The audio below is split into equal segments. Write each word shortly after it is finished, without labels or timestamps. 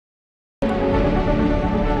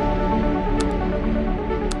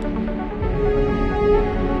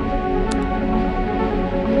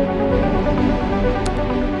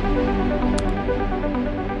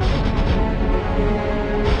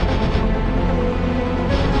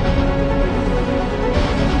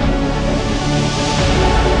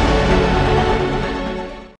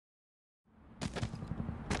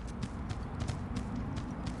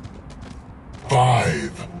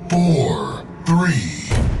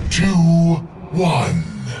2, 1.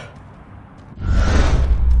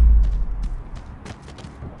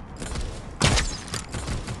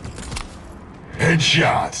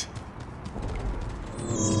 Headshot.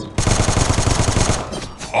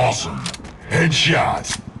 Awesome.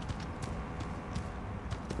 Headshot.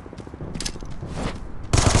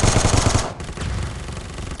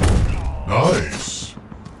 Nice.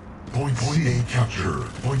 Point A captured.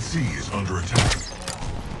 Point C is under attack.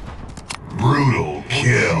 Brutal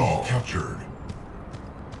kill. Point C captured.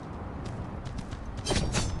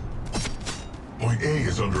 Point A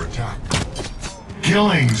is under attack.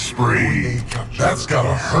 Killing Point spree. A captured. That's gotta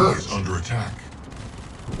Point C hurt. is under attack.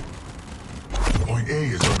 Point A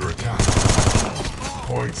is under attack.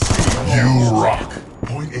 Point C You lost. rock.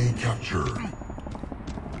 Point A captured.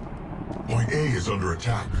 Point A is under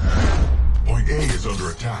attack. Point A is under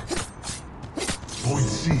attack. Point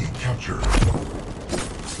C captured.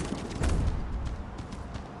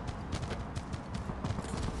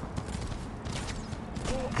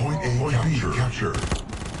 Point A captured.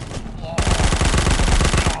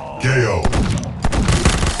 KO.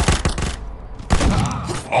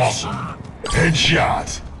 Awesome.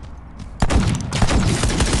 Headshot.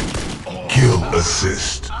 Kill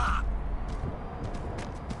assist.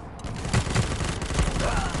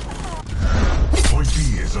 Point B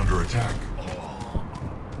is under attack.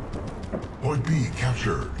 Point B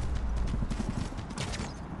captured.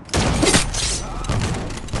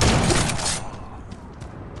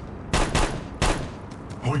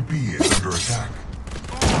 Point B is under attack.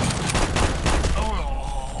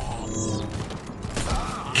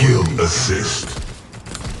 Kill assist.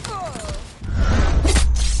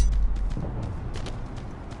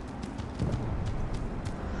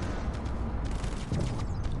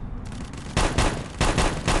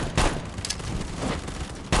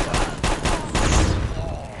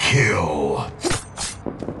 Kill.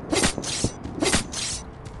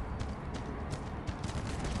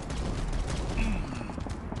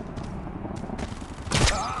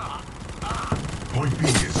 Point B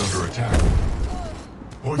is under attack.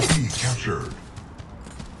 Point B captured.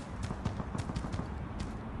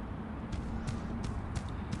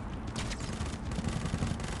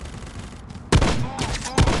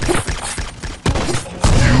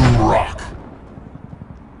 You rock.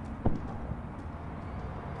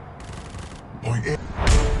 Point A.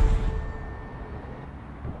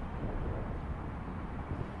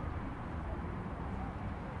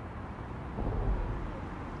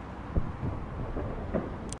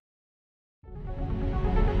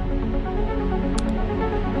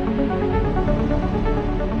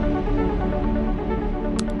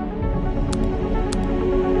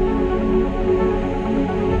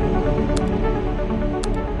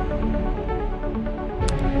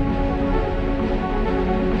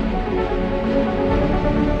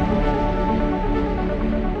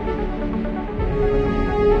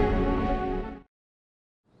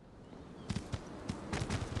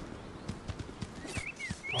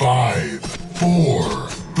 Five, 4,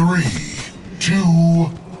 3, 2,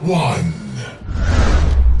 1.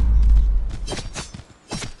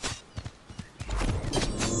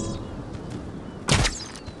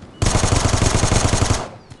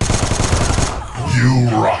 You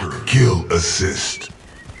rock. Kill assist.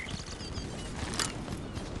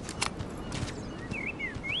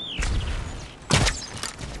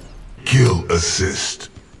 Kill assist.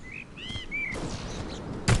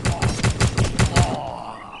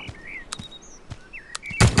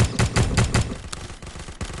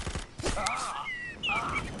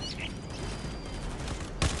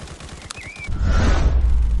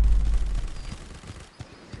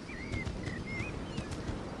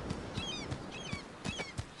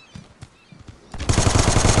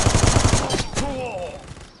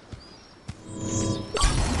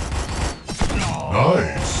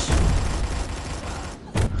 Nice.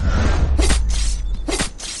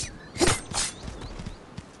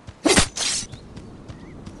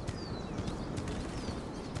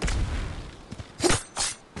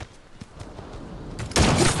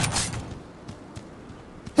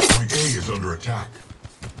 Point A is under attack.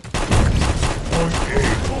 Point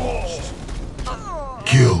A lost.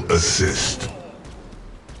 Kill assist.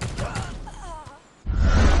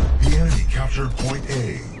 The enemy captured Point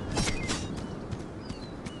A.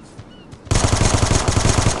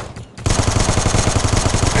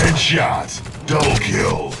 Headshot. Double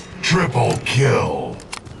kill. Triple kill.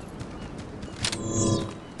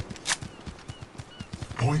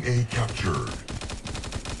 Point A captured.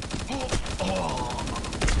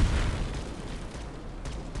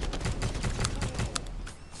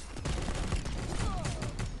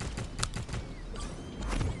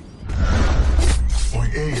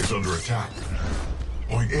 Point A is attack.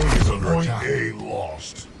 Point A is under attack. Point A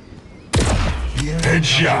lost. The enemy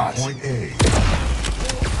Headshot. captured Point A.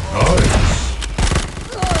 Nice.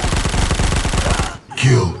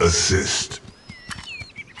 Kill assist.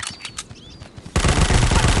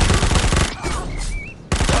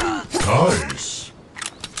 Nice.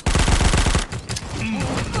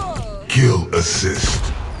 Kill assist.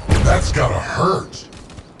 That's gotta hurt.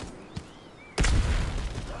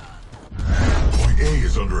 Point A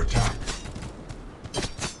is under attack.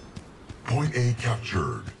 Point A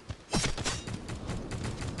captured.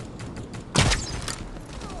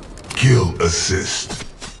 Kill assist.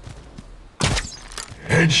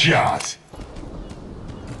 Headshot.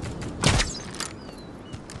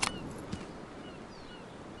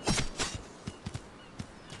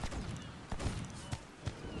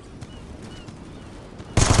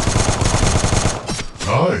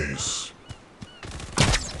 Nice.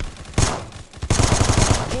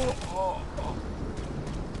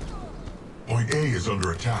 Point A is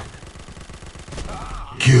under attack.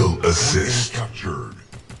 Kill Point A assist. captured.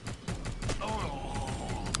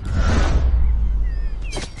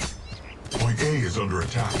 Point A is under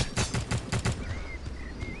attack.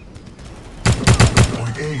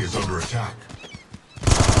 Point A is under attack.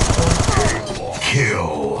 Point A lost.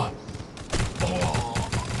 Kill.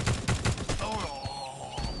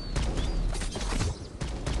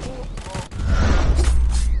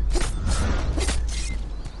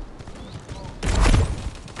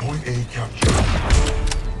 Point A captured.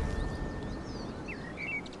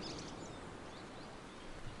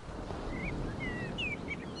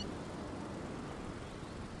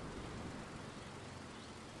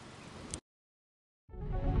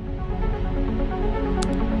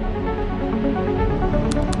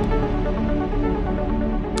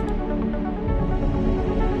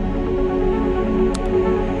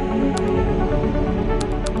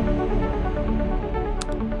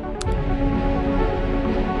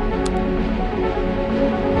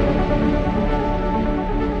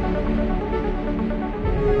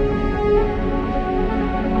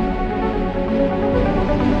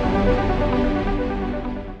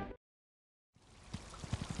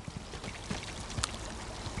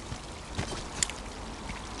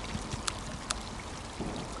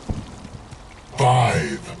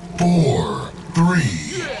 Five, four,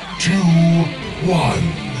 three, two,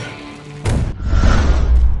 one.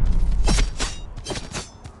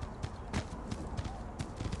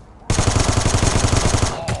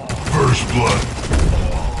 First blood.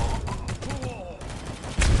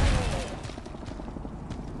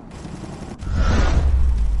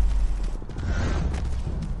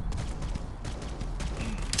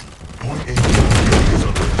 Point A is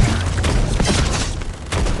under attack.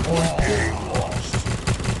 Point A lost.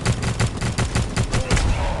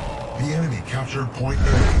 The enemy captured Point A.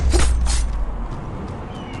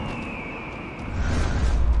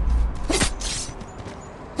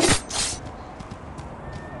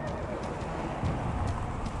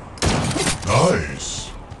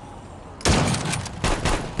 Nice.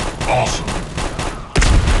 Awesome.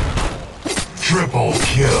 Triple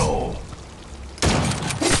kill.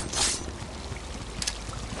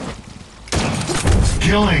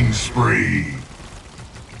 Killing spree.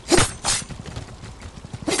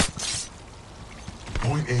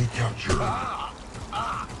 Point A captured.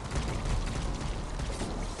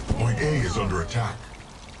 Point A is under attack.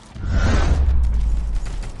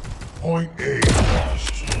 Point A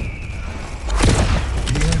lost.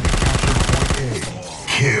 The enemy captured Point A.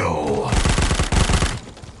 Kill.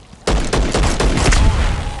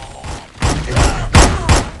 Point A captured.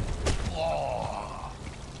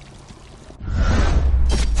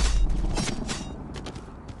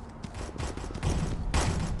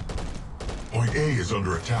 Point A is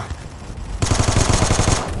under attack.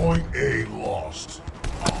 Point A lost.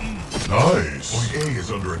 Nice. Point A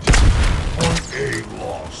is under attack. Point A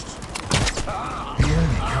lost. The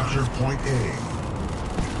enemy captured Point A.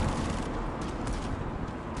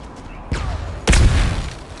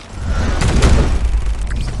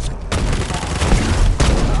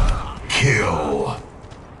 Kill.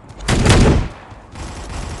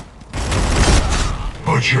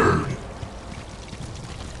 Butchered.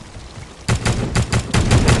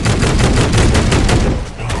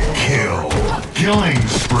 Kill. Killing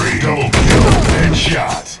spree. Double kill.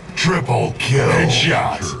 Headshot. Triple kill.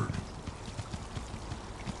 Headshot. Captured.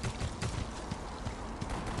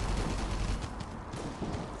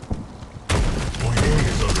 Point A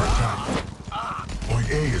is under attack. Point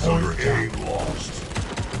A is under attack. A lost.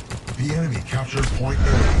 The enemy captured Point A.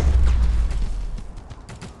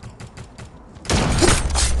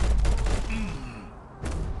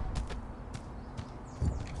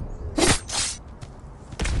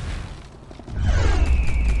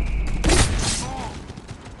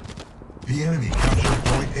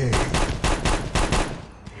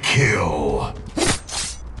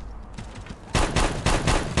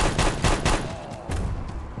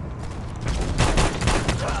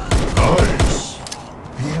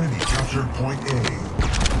 Point A.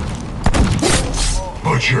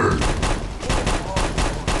 Butchered.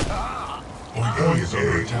 Point A is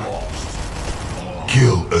under attack.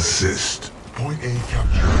 Kill assist. Point A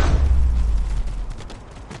captured.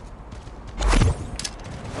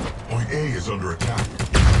 Point A is under attack.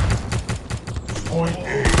 Point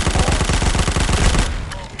A.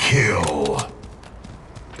 Kill.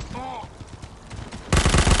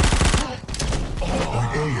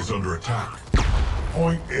 Point A is under attack.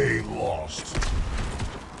 Point A lost.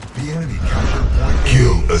 The enemy captured Point A.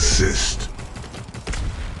 Kill assist.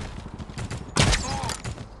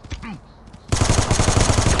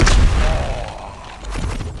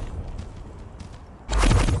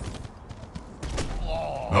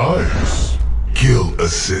 Nice. Kill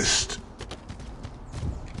assist.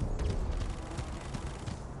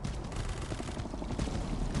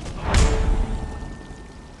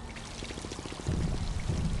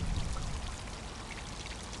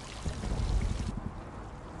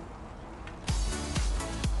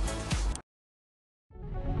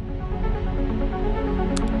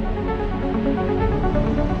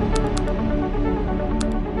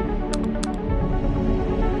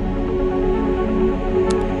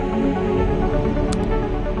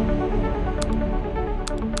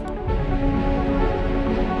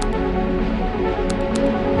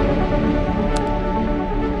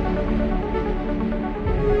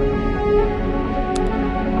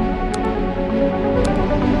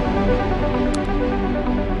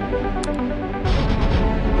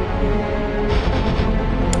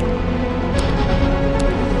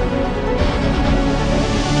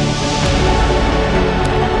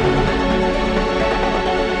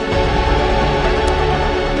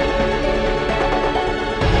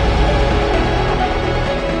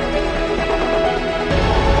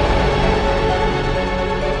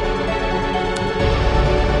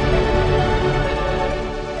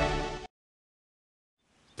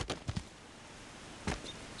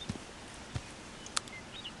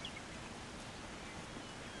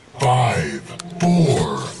 Five,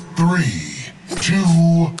 four, three, two,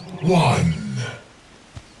 one.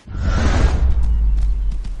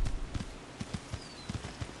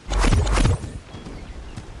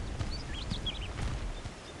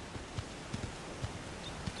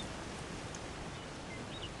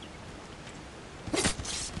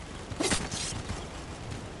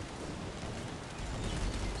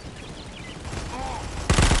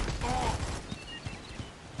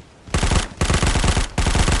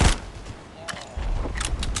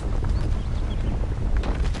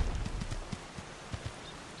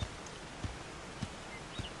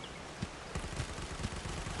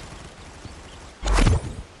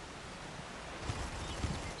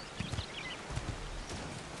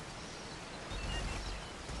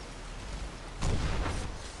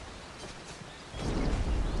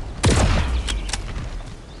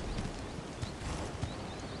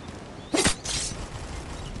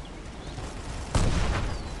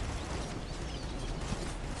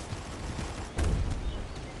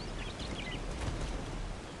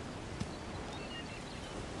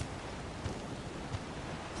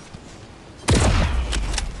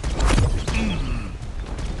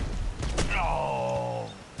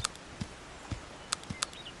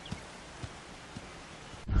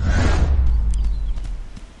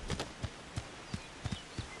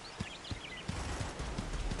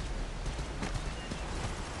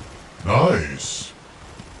 Nice.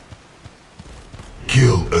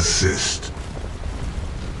 Kill assist.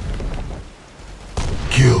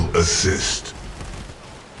 Kill assist.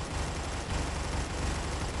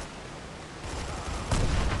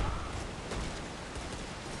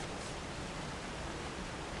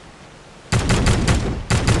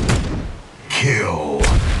 Kill.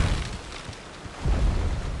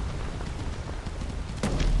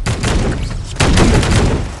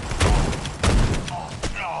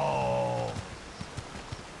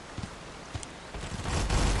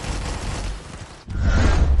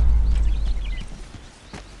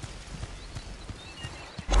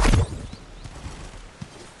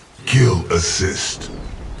 Kill assist.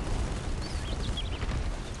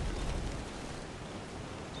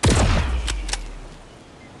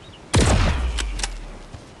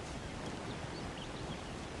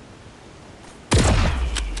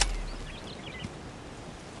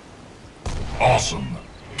 Awesome.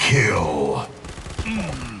 Kill.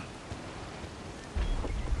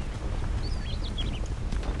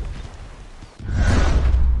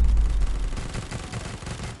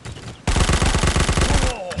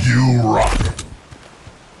 You rock.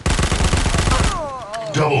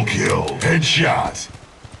 Double kill. Headshot.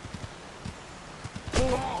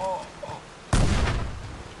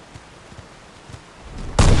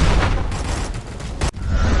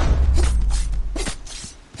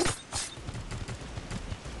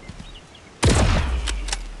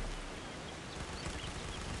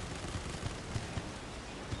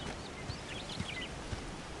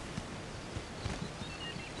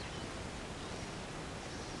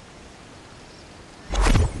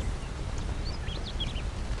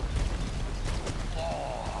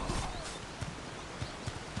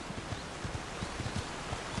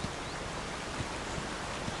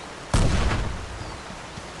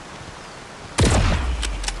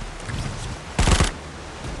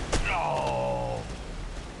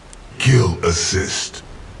 assist.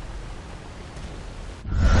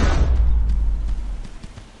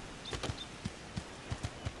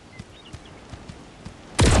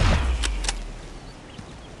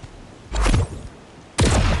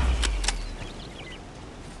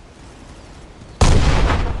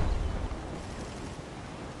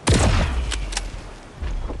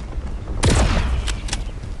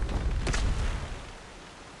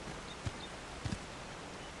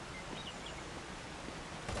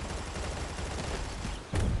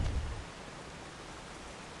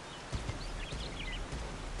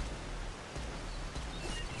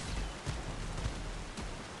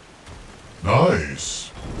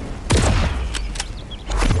 Nice.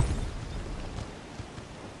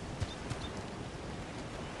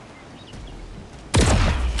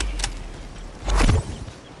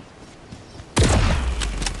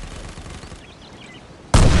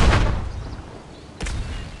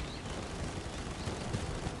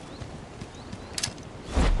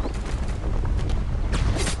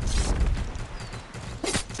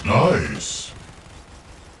 Nice.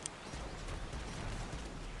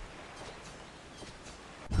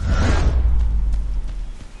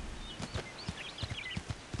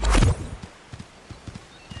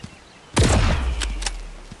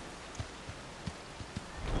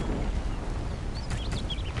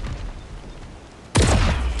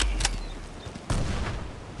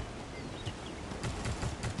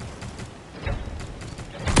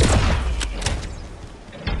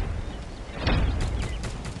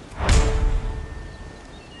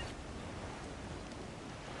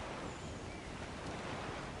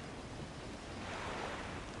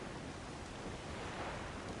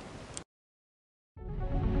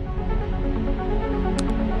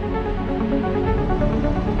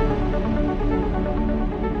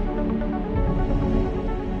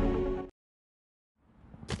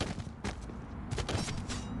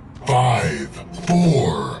 Five,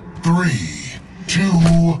 four, three, two,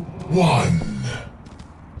 one.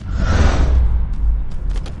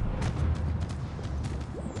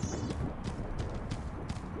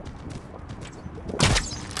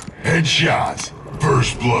 Headshot.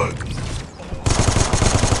 First blood.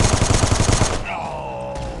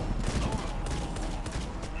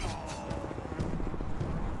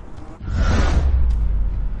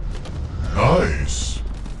 Nice.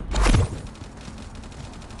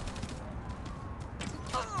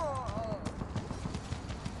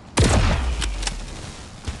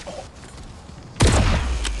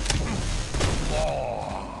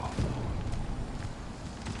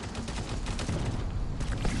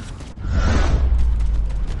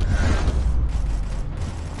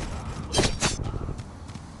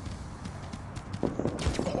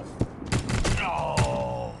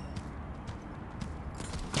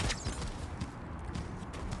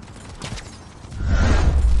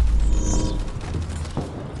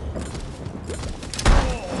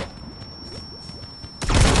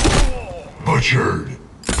 Butchered.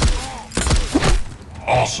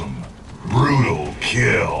 Awesome. Brutal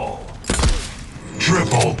kill.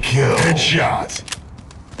 Triple kill. Headshot.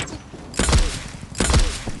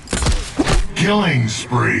 Killing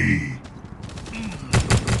spree.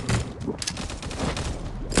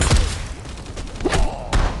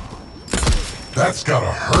 That's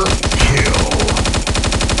gotta hurt. Kill.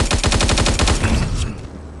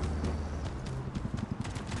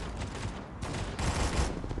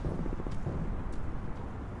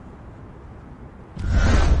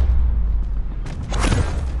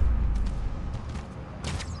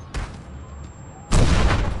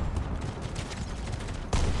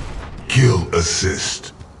 Kill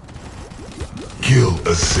assist. Kill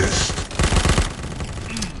assist.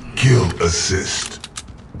 Kill assist.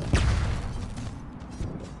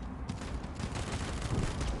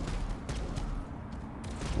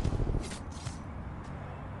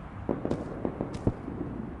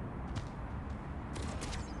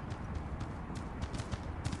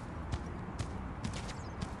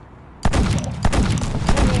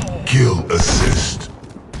 Kill assist.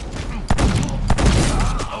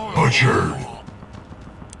 Butchered.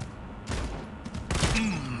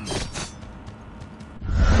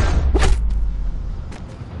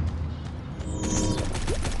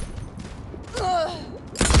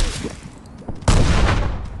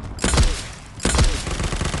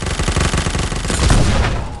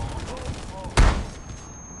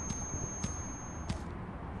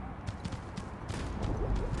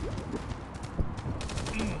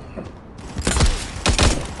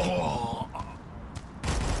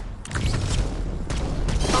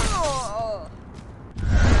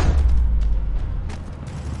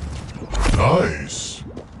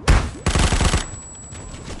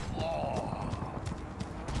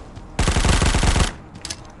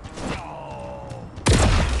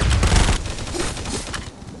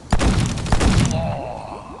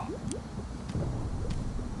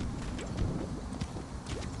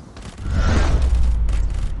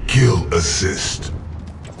 assist.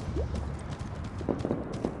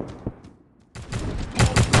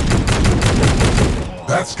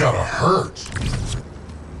 That's gotta hurt.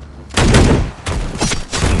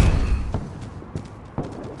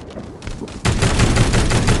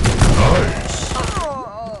 Nice.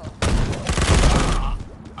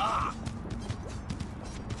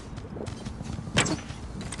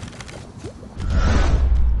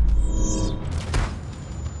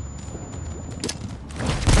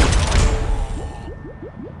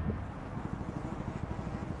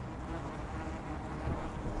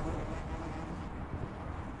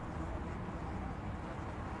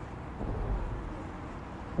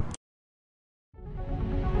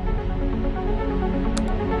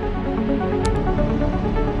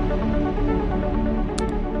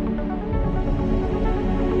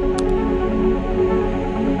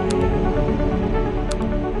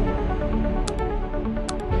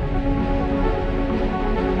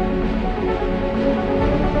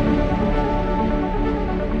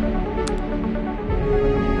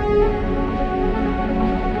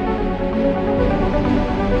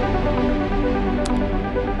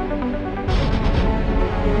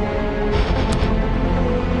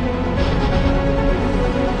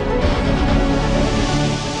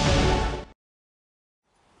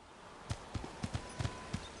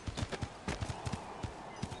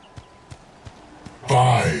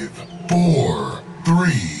 5, 4,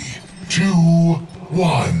 3, 2,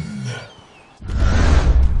 1.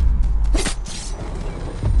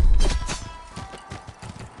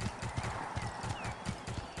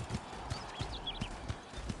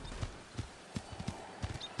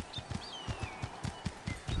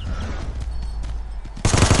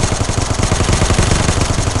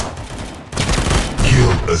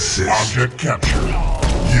 Assist. Object captured.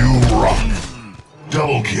 You rock.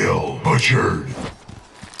 Double kill. Butchered.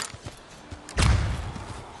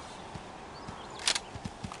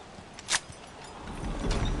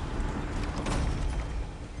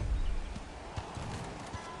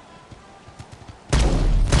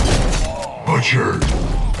 Butchered.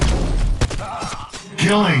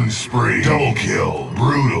 Killing spree. Double kill.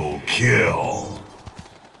 Brutal kill.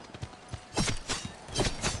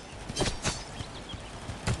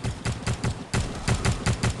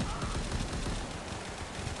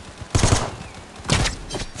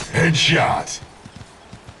 Headshot.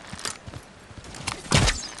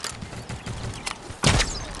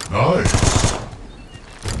 Nice.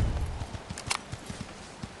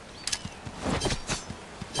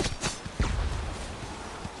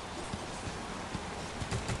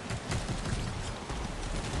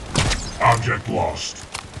 Object lost.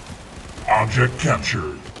 Object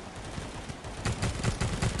captured.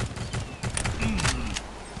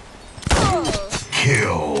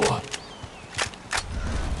 Kill.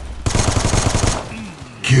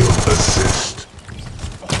 Kill assist.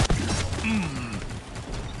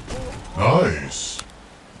 Nice.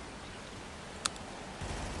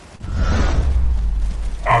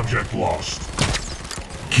 Object lost.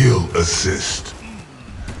 Kill assist.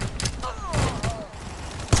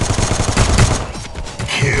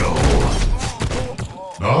 Kill.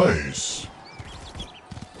 Nice.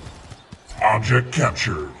 Object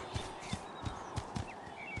captured.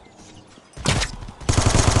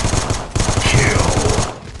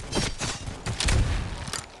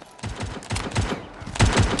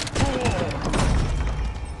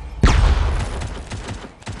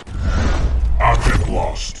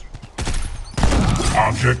 Lost.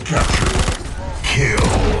 Object captured. Kill.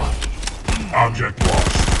 Object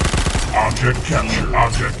lost. Object captured.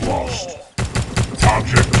 Object lost.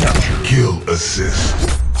 Object captured. Kill assist.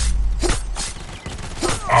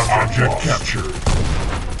 Object captured.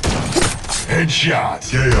 Headshot.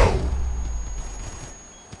 KO.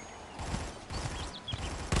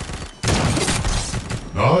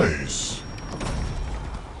 Nice.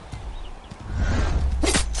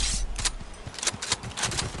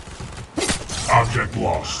 Object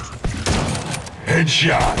lost.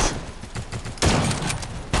 Headshot.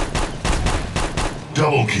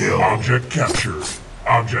 Double kill. Object captured.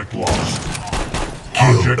 Object lost.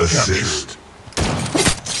 Kill object assist. Captured.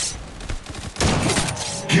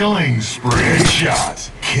 Killing spree. Headshot.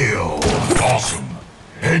 Kill. Awesome.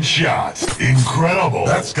 Headshot. Incredible.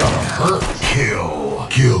 That's gotta hurt. Kill.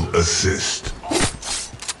 Kill assist.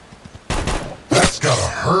 That's gotta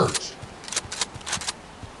hurt.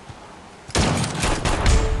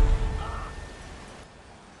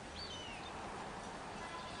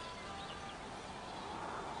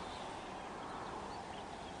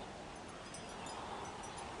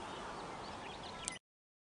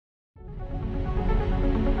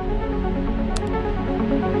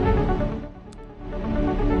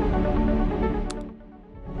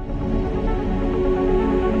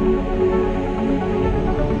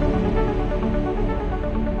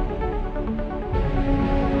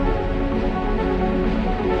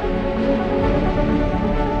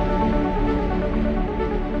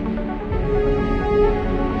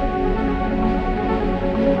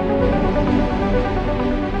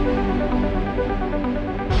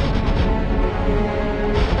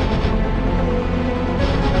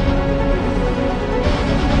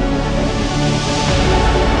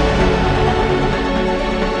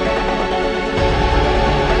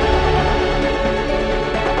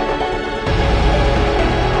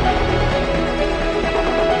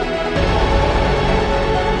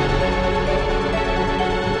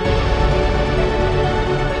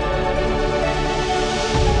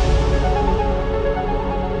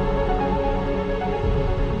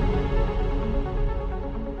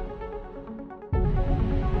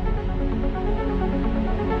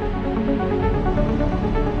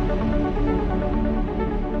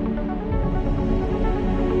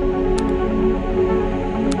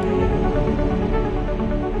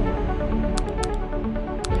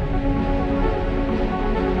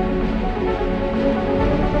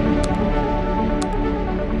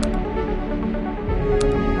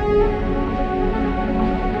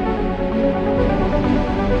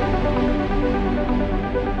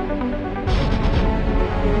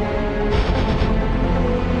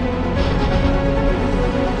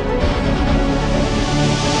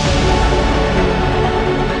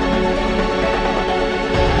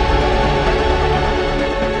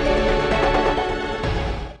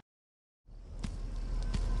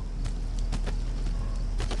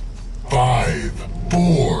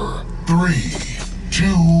 4, 3, 2,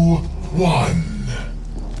 1.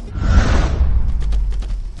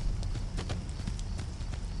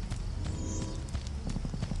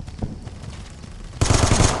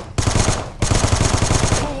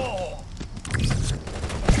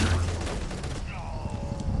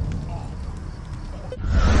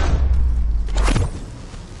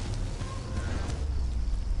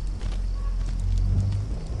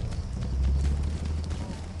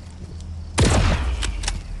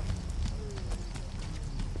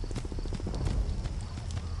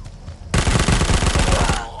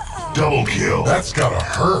 Double kill. That's gotta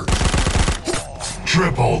hurt.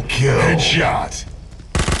 Triple kill. Headshot.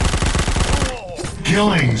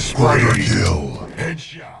 Killing spree. Quadra kill.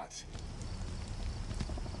 Headshot.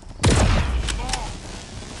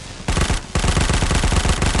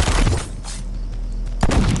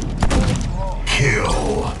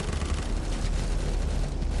 Kill.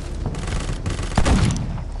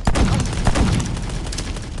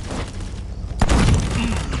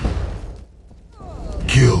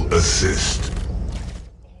 Kill assist.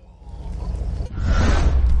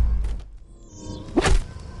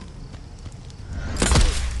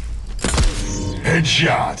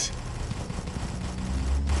 Headshot.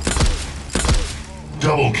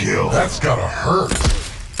 Double kill. That's gotta hurt.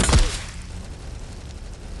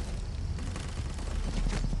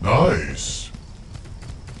 Nice.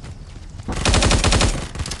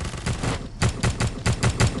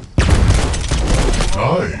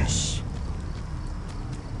 Nice.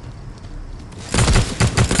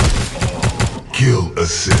 Kill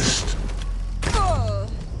assist.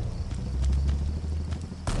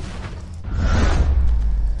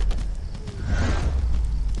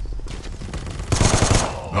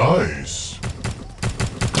 Nice.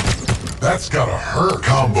 That's gotta hurt.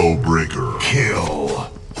 Combo breaker. Kill.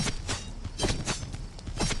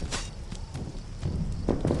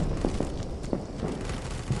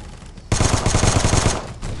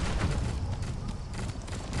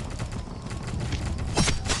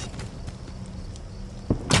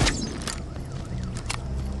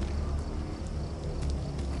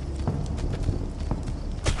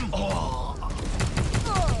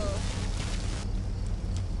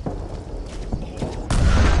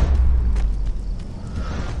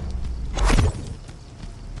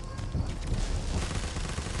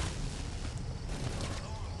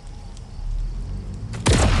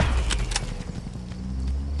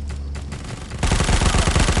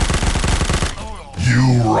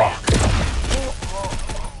 You rock.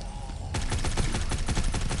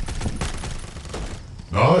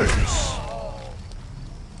 Nice.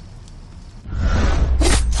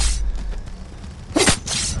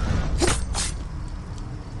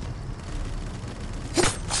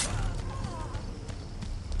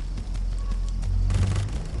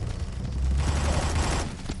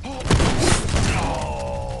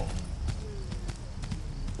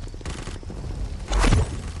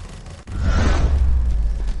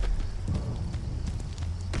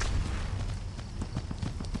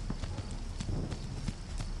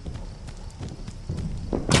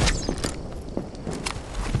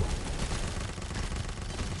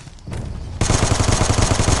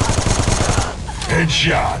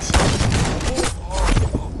 Headshot.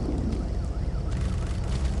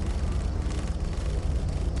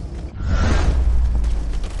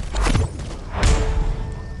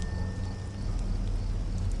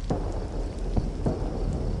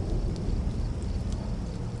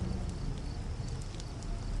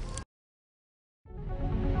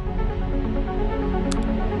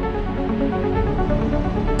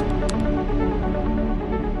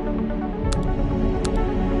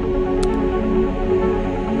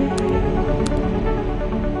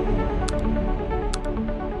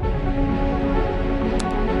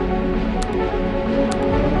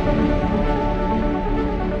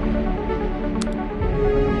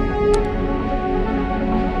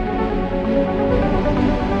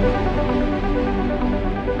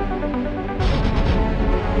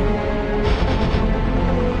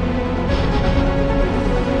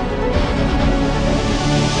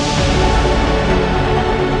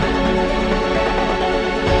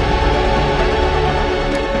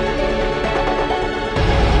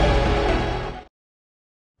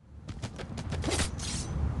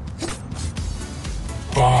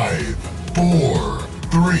 Five, four,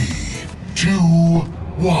 three, two,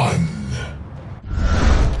 one.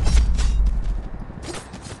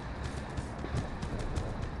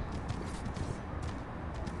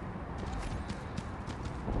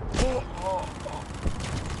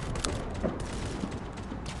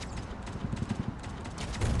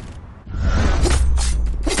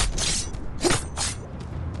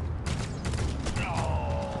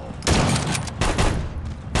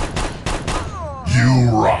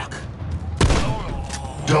 You rock.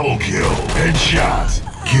 Double kill.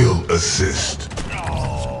 Headshot. Kill assist.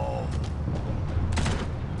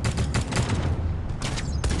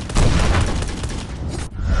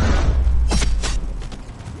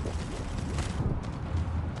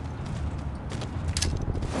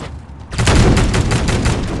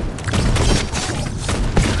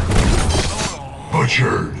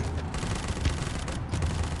 Butchered.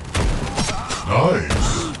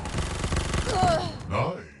 Nice.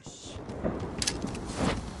 Nice.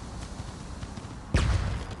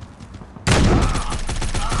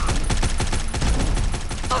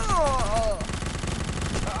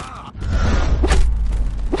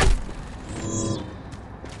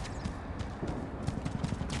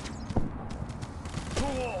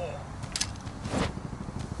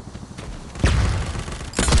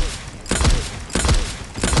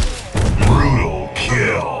 Brutal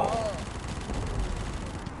kill.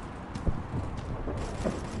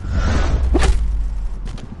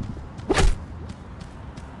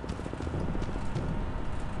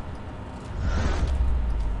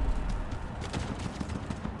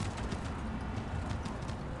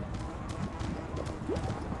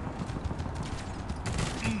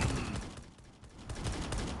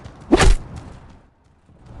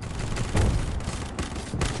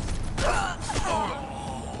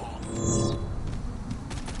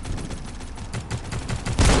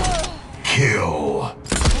 Kill.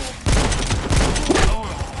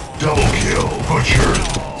 Double kill. Butchered.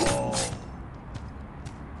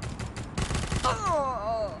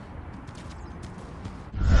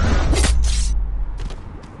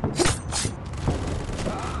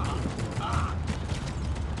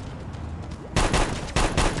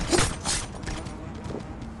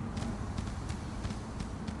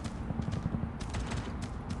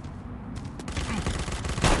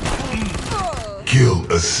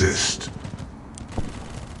 Kill assist.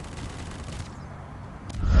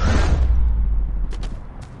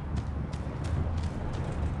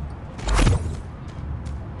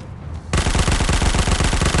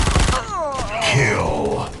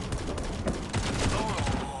 Kill.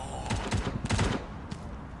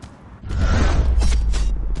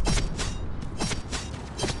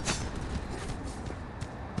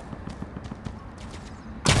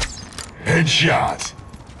 Headshot.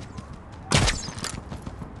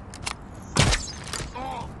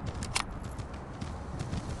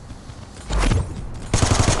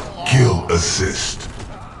 Kill assist.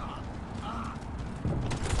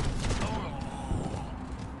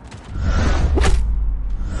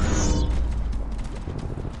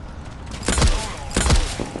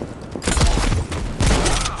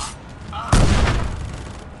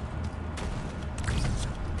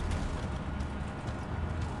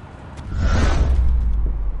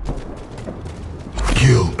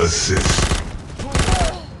 Kill assist.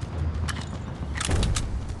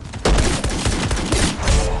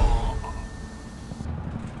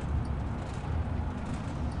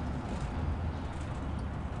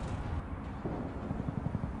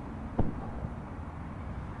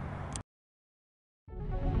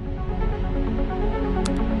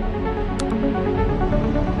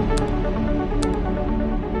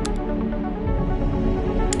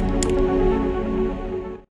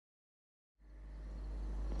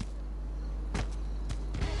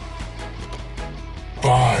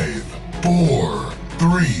 Five, four,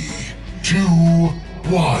 three, two,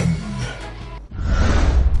 one.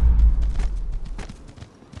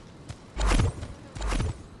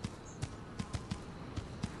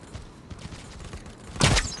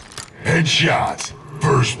 Headshot.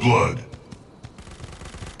 First blood.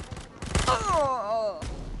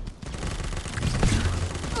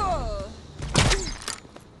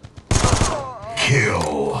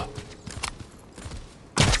 Kill.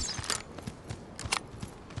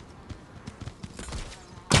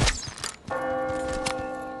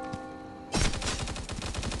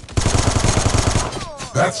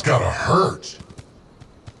 That's gotta hurt.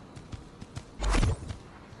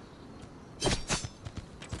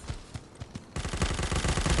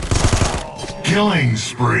 Killing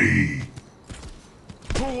spree.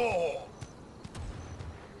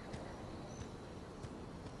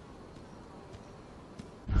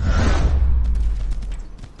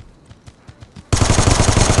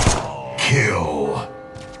 Kill.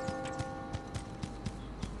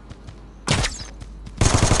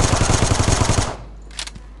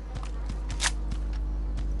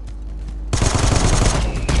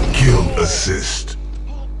 Kill assist.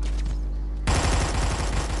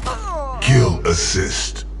 Kill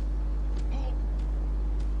assist.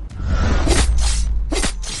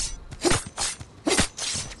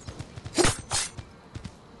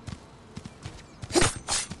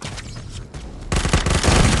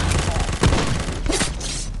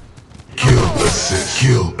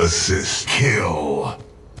 Kill assist. Kill.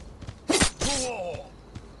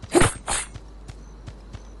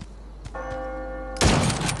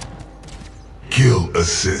 Kill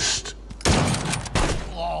assist.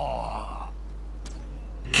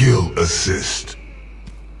 Kill assist.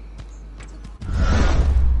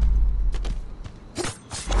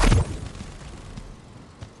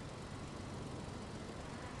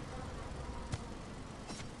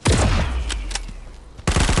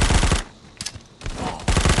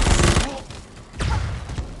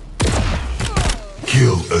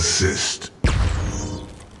 Kill assist.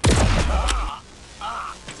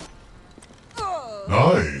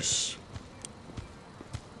 Nice.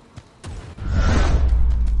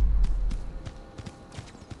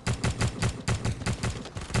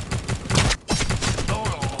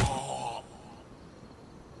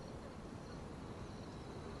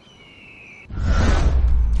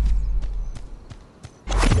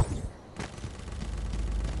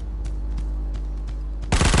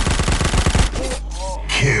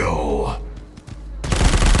 Kill.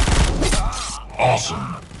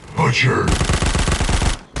 Awesome. Butchered.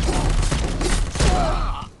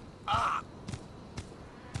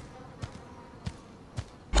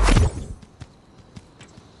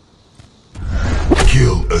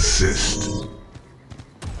 Kill assist.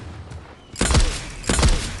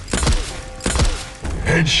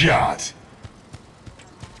 Headshot.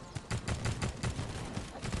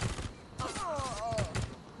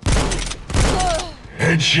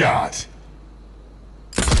 Headshot.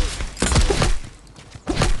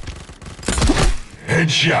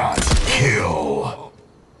 Headshot. Kill.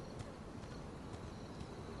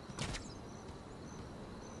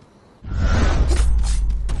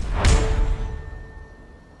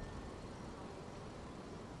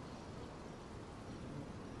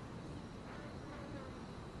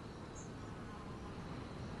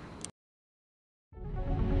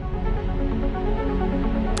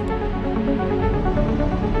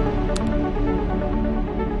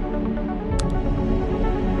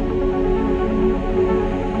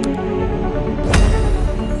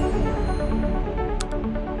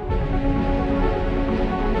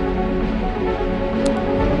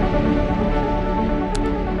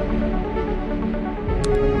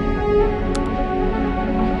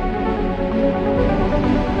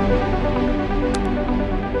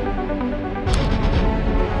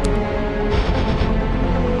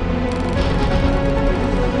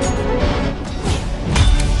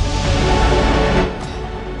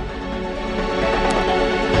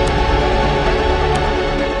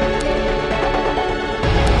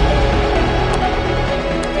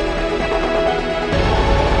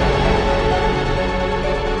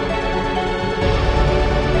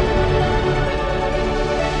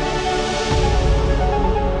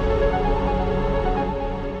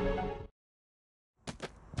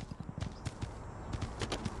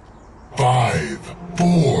 Five,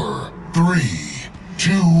 four, three,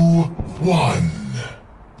 two, one.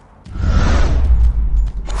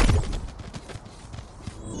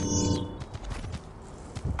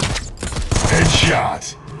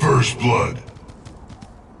 Headshot. First blood.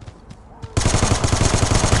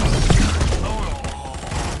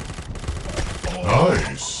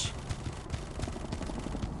 Nice.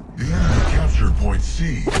 The enemy captured point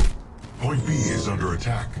C. Point B is under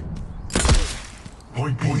attack.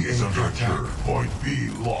 Point B is under attack. Point B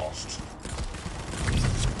lost.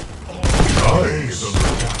 Nice. Is under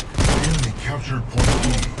attack. The enemy captured point B.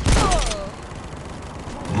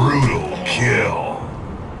 Brutal kill.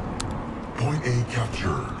 Point A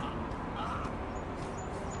captured.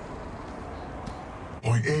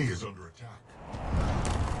 Point A is under attack.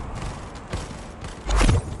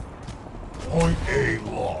 Point A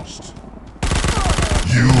lost.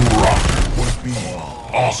 You rock. Point B.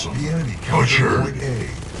 Awesome. The enemy captured Butchered. point A.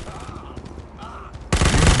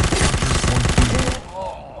 The enemy captured point B.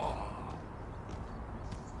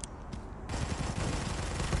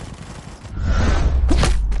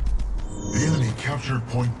 The enemy captured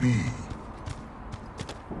point B.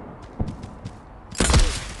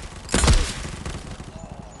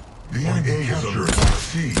 The enemy captured point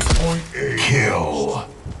C. Point A. Kill.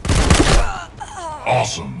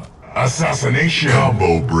 Awesome. Assassination.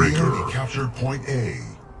 Combo Combo The breaker. enemy captured point A.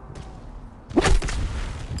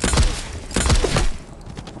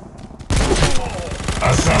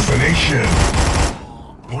 Assassination.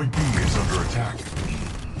 Point B is under attack.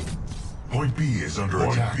 Point B is under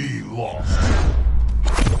attack. Point B lost.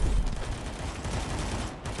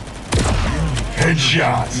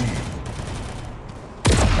 Headshot.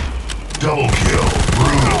 Double kill.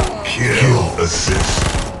 Brutal kill. Kill assist.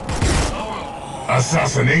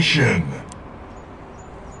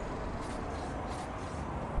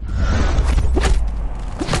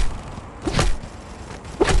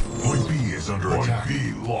 is under attack. Point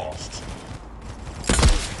B lost.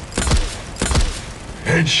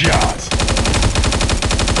 Headshot.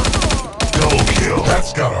 Double kill.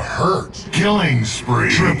 That's gotta hurt. Killing spree.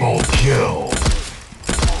 Triple kill.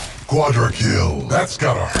 Quadra kill. That's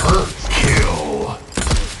gotta hurt. Kill.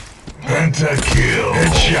 Pentakill.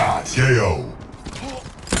 Headshot. KO.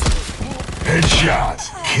 Headshot.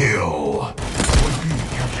 Kill. Point B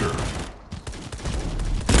captured.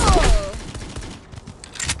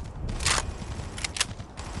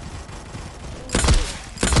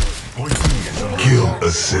 Point B is under Kill attack.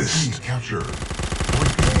 assist. Point B captured.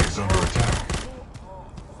 Point B is under attack.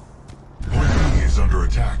 Point B is under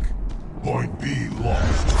attack. Point B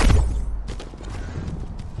lost.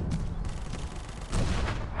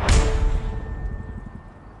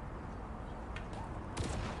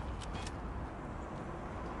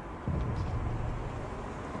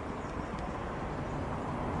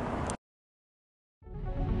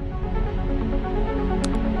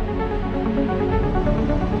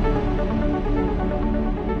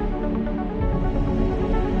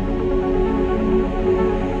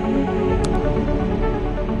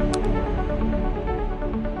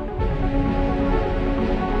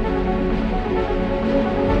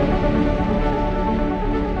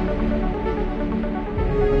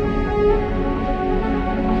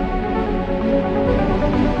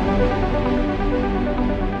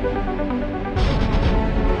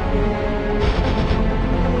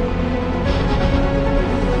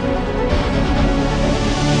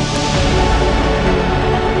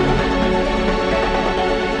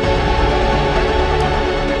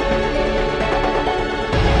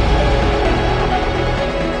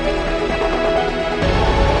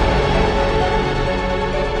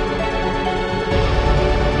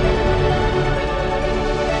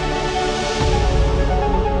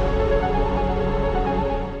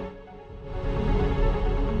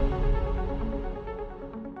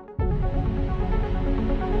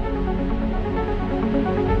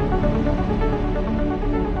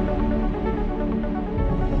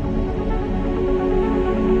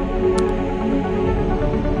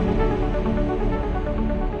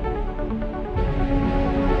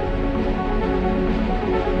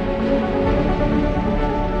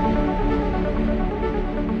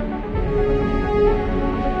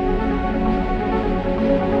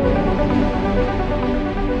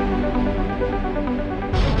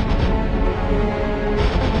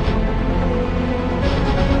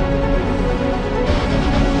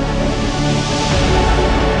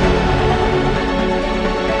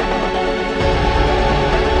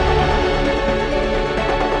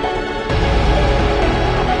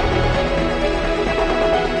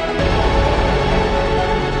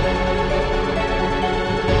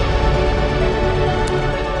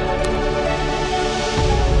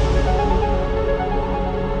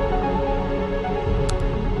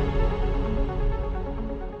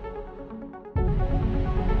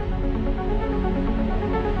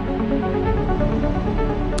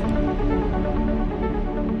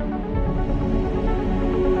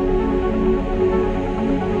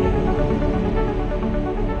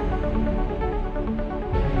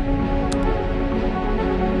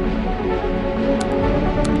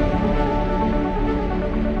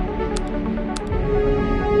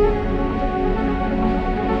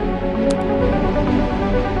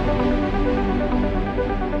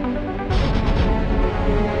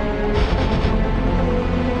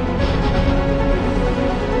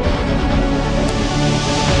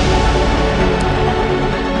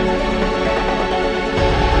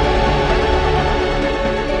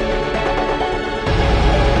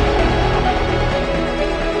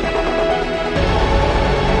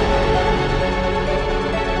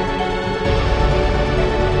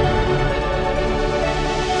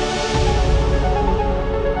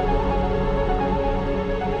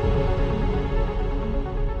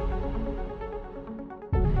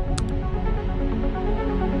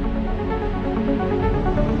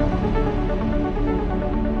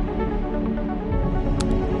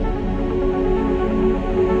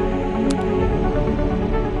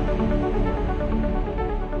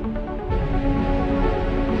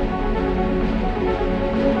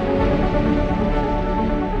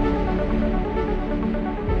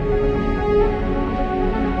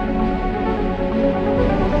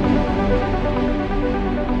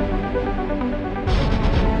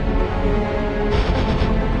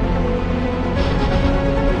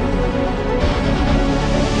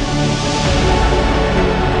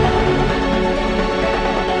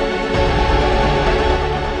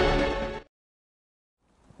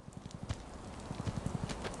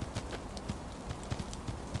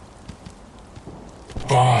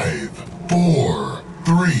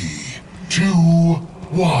 2,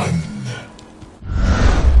 1.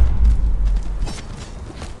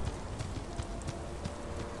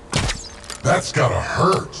 That's gotta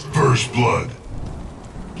hurt. First blood.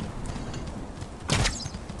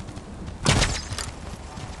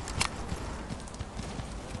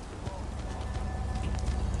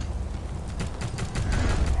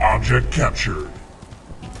 Object captured.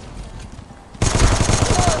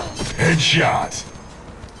 Headshot.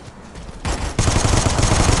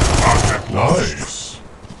 Object lost.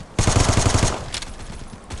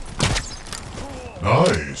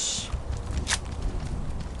 Nice.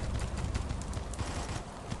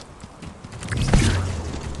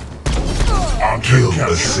 Object Kill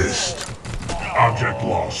captured. assist. Object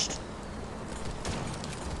lost.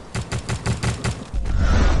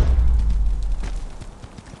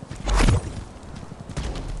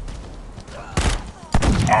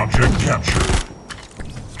 Object captured.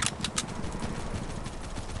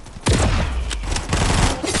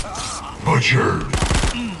 Butchered.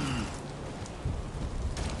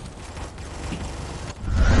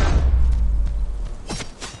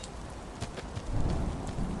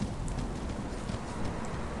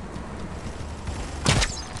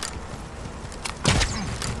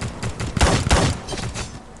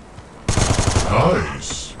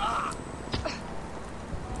 Nice.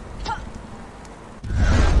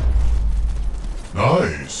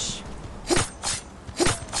 Nice.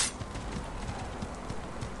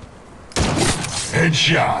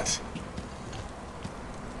 Headshot.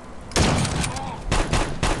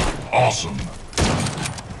 Awesome.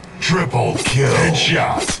 Triple kill.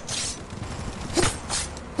 Headshot.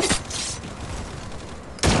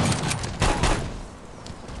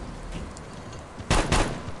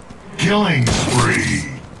 Killing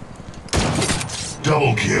spree.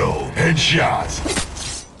 Double kill. Headshot.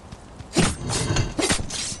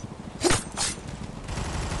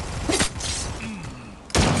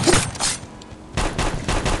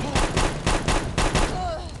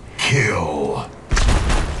 Kill.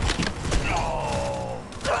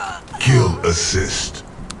 Kill assist.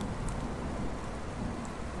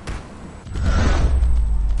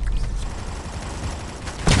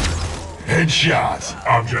 Headshot.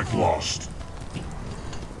 Object lost.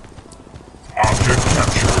 Object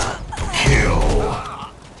captured. Kill.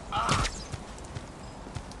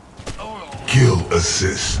 Kill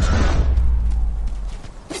assist.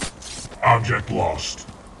 Object lost.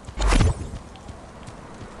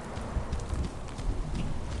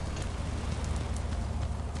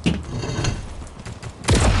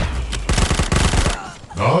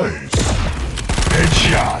 Nice.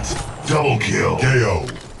 Headshot. Double kill. KO.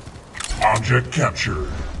 Object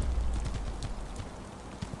captured.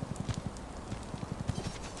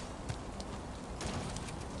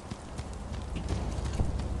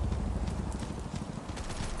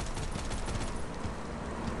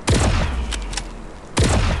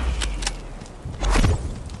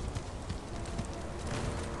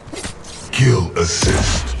 Kill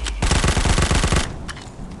assist.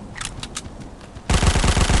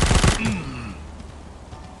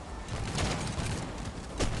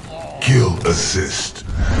 Kill assist.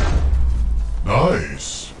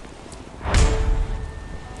 Nice.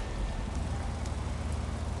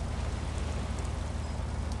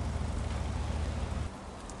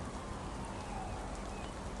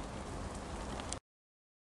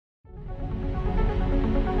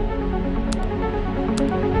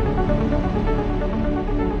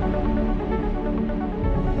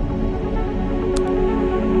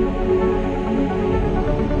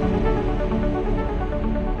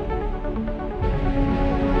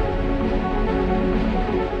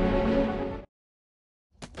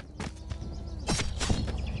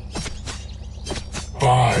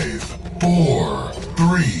 Five, 4,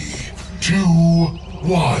 3, 2,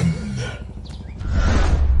 1.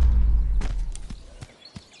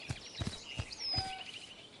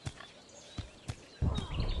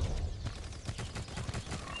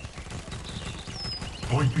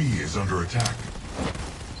 Point B is under attack.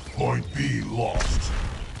 Point B lost.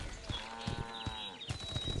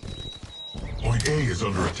 Point A is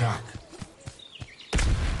under attack.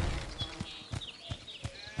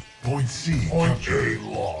 Point C captured.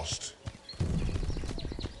 Point A lost.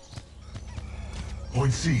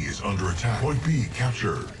 Point C is under attack. Point B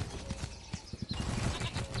captured.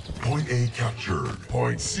 Point A captured.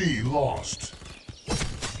 Point C lost.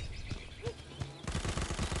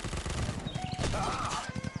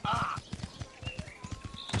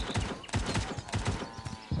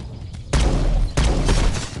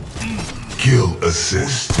 Kill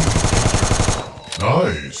assist.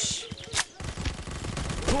 Nice.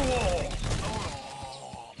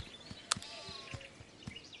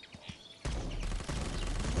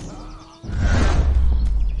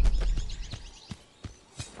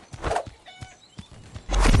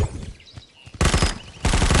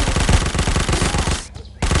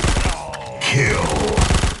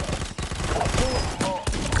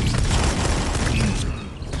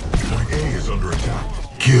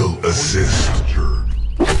 assist. Captured.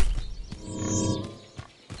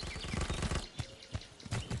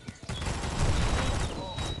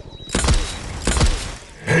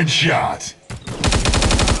 Headshot.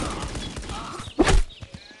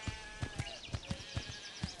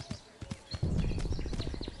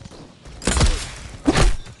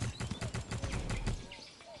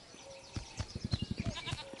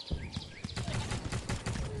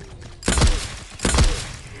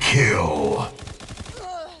 Kill.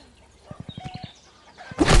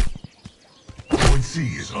 Point C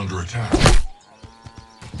is under attack.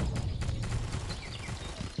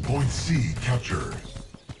 Point C captured.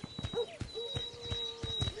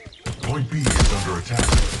 Point B is under attack.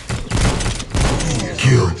 Point B is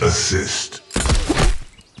Kill under attack. assist.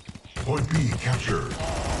 Point B captured.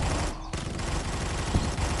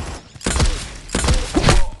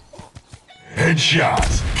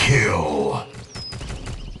 Headshot. Kill.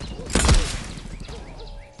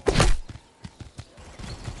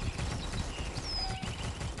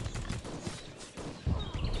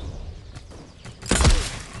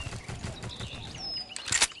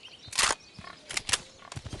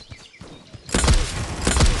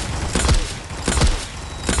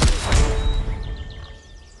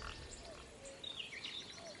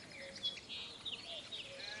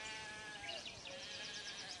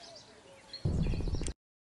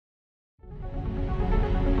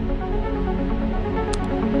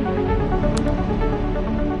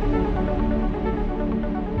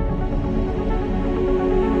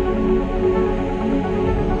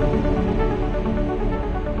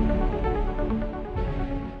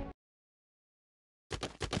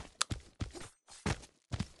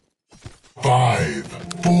 Five,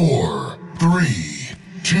 four, three,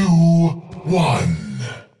 two, one.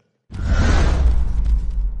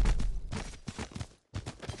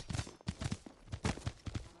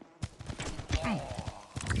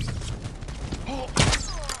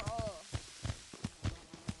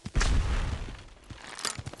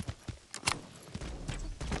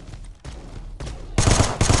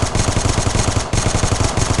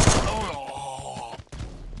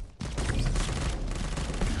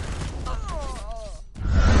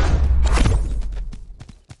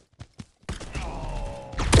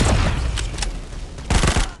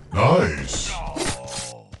 Nice.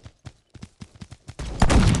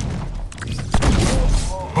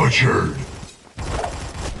 Butchered.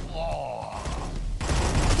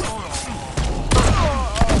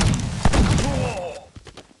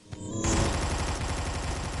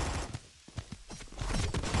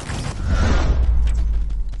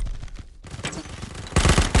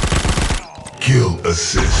 Kill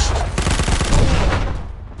assist.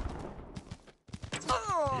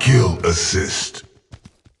 Kill assist.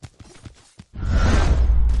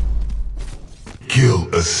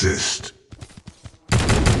 Kill assist.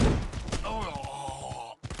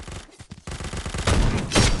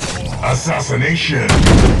 Assassination.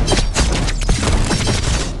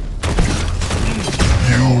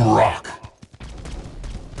 You rock.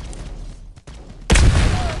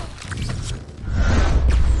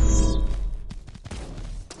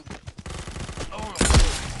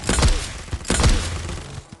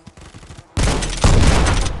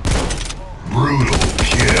 Brutal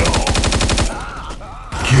kill.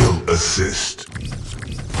 Kill assist.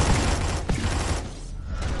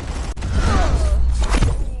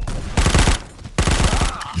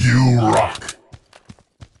 You rock.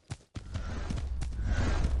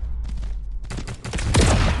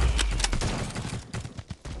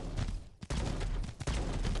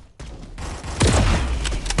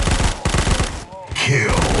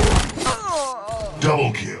 Kill.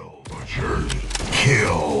 Double kill. Butchered.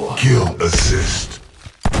 Kill. Kill assist.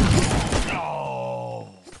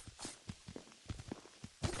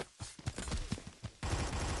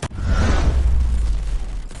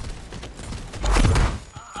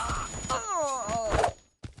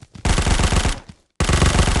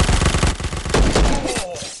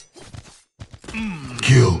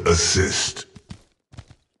 Kill assist.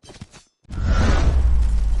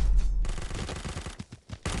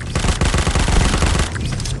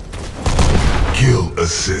 Kill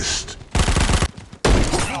assist.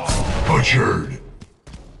 Butchered.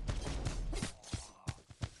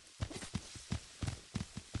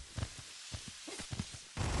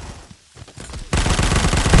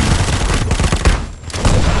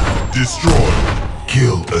 Destroy.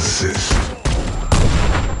 Kill assist.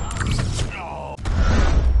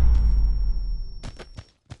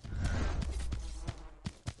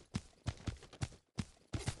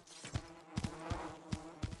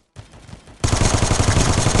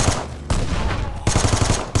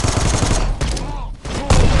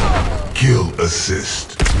 Kill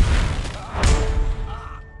assist.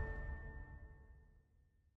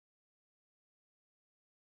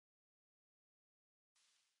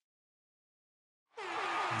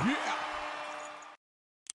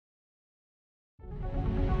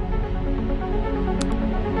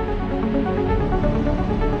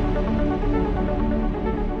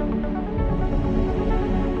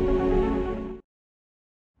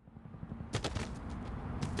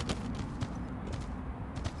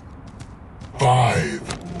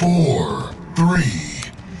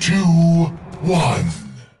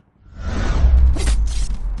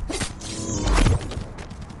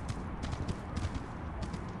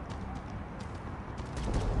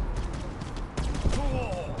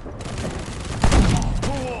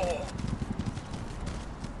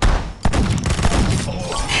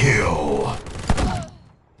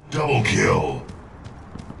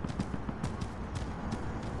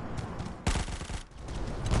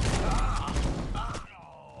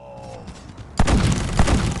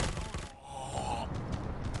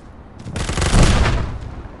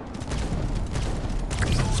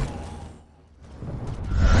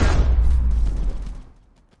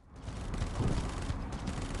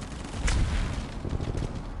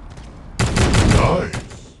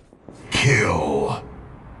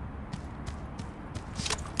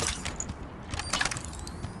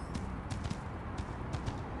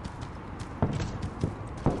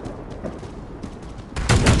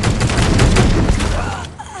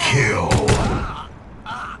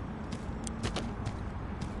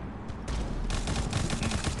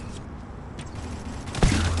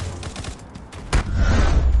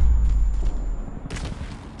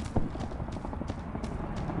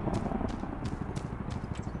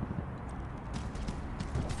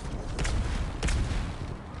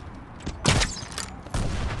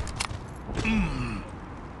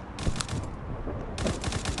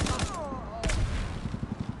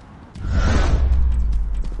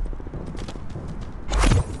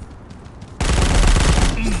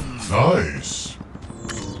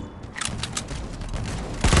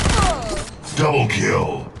 Double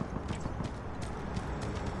kill.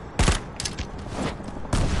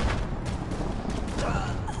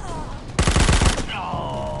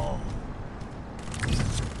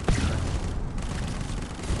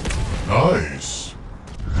 Nice.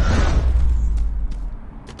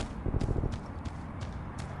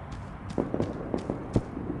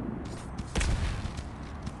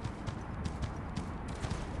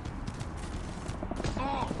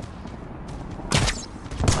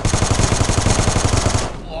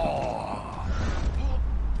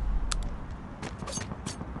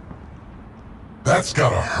 That's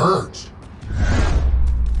gotta hurt.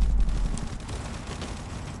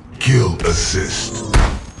 Kill assist.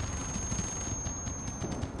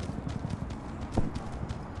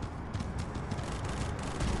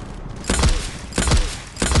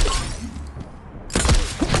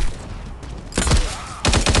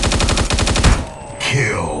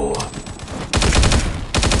 Kill.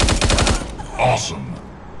 Awesome.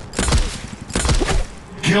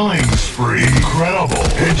 Killing spree. Incredible.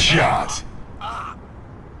 Headshot.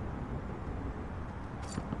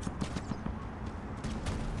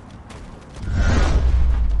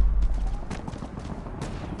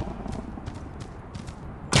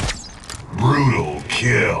 Brutal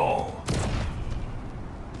kill.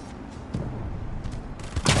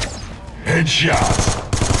 Headshot.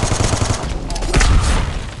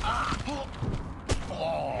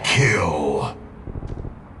 Kill.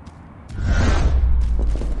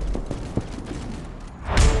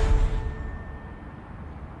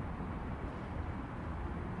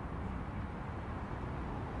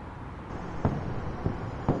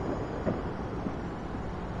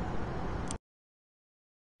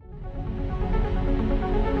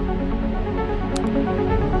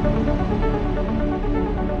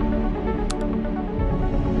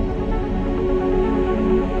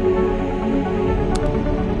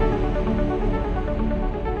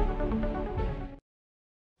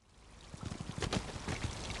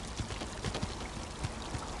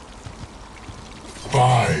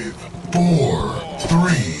 Five, four,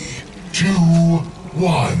 three, two,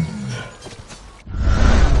 one.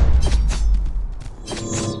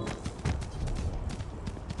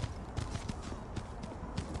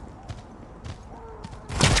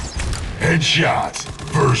 Headshot.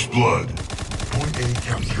 First blood. Point A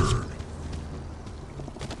captured.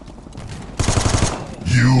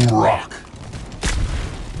 You rock.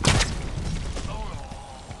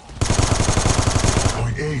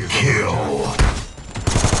 Point A is Kill.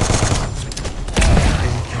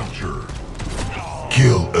 A captured.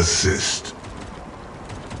 Kill assist.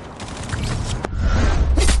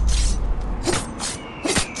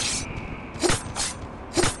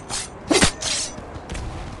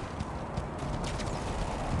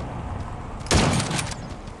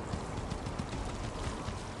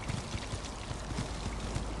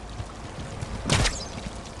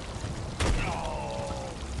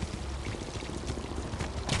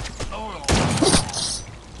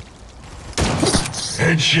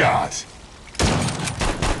 Headshot.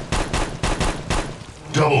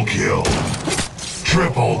 Double kill.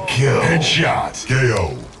 Triple kill. Headshot.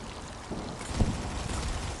 KO.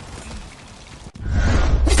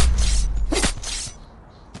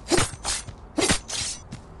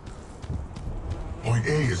 Point A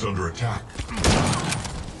is under attack.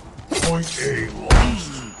 Point A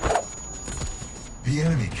lost. The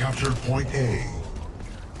enemy captured Point A.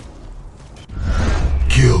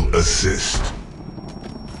 Kill assist.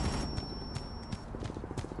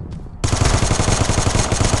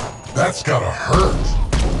 That's gotta hurt.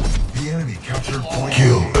 The enemy captured Point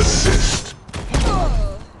Kill A. assist.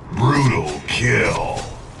 Brutal kill.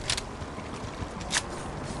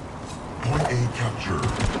 Point A captured.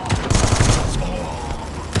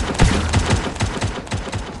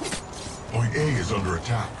 Point A is under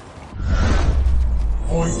attack.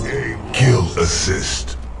 Point A lost. Kill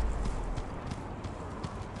assist.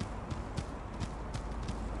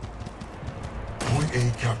 Point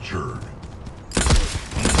A captured.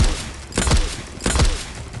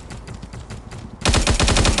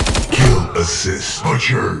 Kill assist.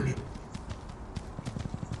 Butchered.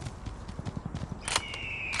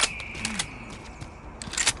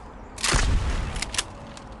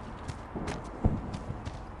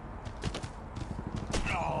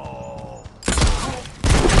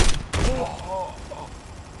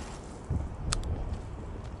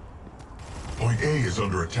 Point A is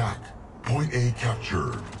under attack. Point A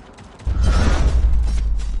captured.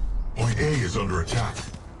 Point A is under attack.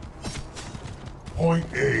 Point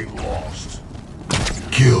A lost.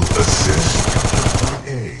 Kill assist. Captured Point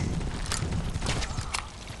A.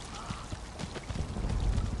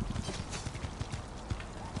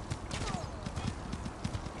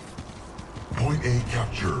 Point A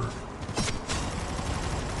captured.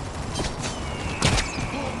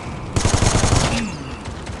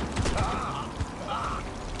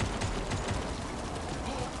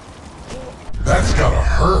 That's gotta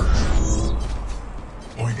hurt.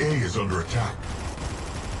 Point A is under attack.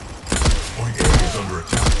 Point A is under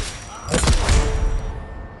attack.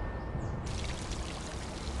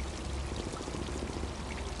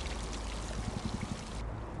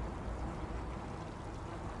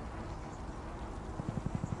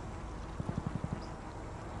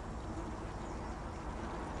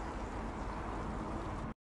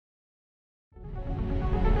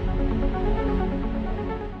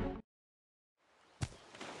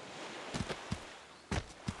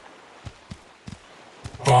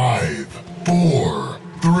 Five, four,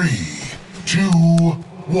 three, two,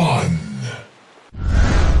 one.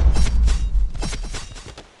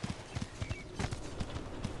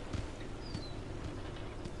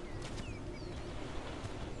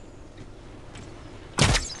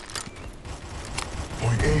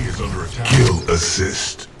 Point A is under attack. Kill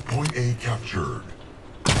assist. Point A captured.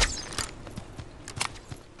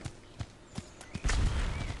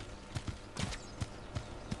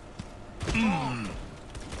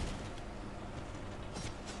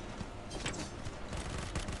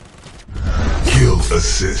 Kill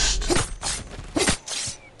assist.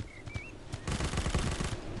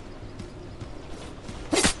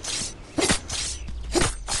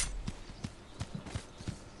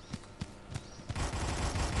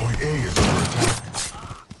 Point A is under attack.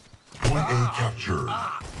 Point A captured.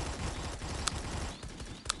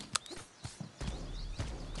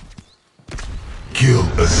 Kill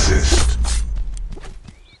assist.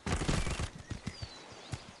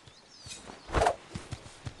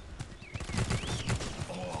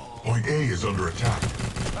 Point A is under attack.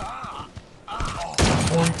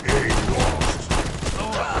 Point A lost.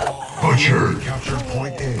 Butchered. Captured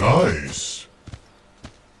point A. Nice.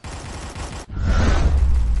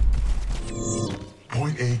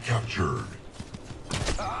 Point A captured.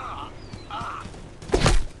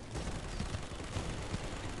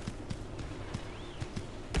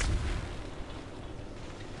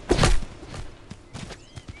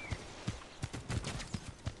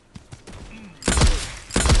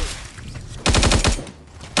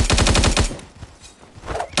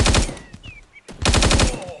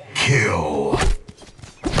 Kill.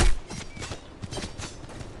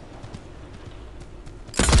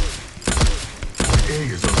 Point A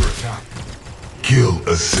is under attack. Kill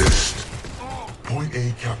assist. Point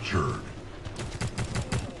A captured.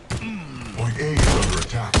 Point A is under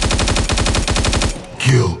attack.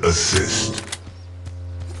 Kill assist.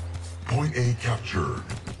 Point A captured.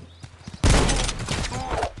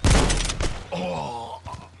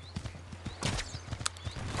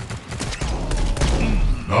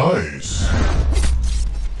 Nice.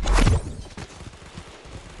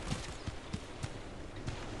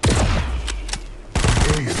 Point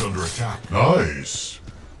A is under attack. Nice.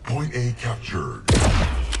 Point A captured.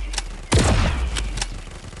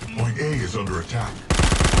 Point A is under attack.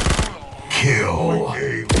 Kill. Point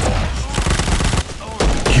A lost.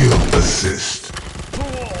 Kill assist.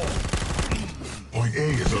 Point A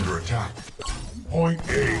is under attack. Point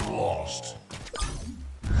A lost.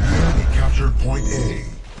 The enemy captured point A.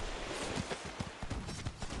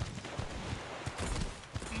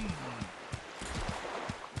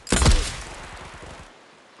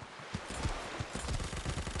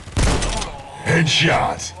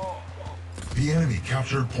 Headshot. The enemy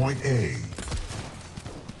captured point A.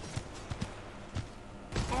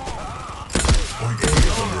 Point A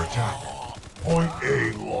is under attack. Point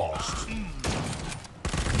A lost.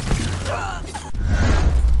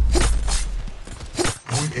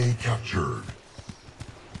 Point A captured.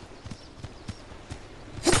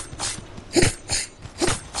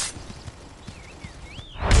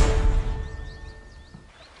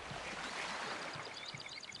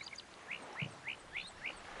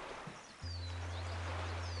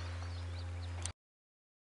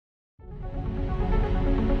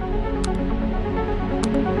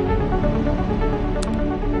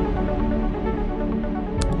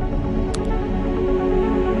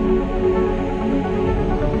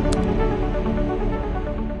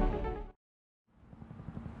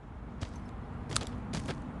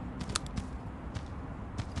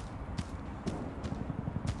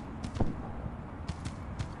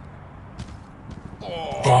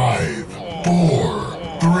 Five, four,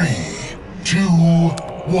 three, two,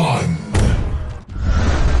 one.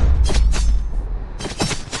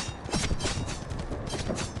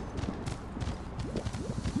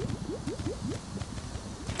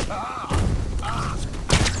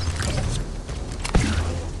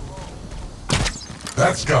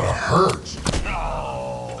 That's gotta hurt.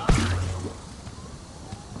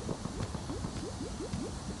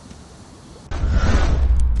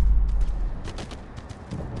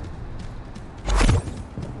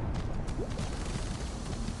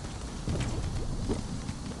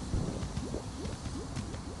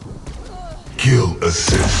 Kill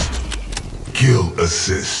assist. Kill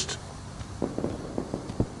assist.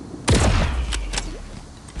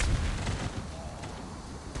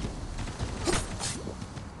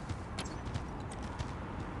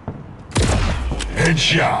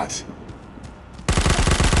 Headshot.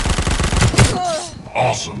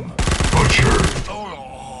 Awesome. Butchered.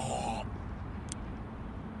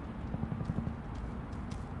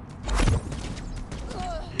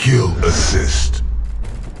 Kill assist.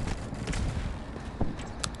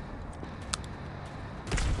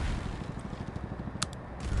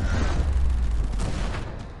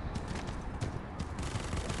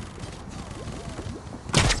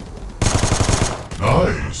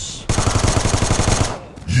 Nice.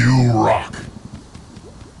 You rock.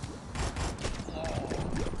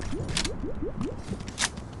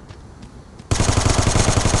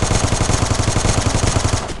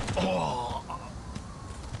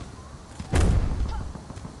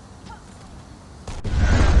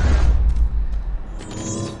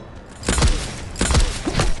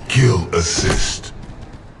 Kill assist.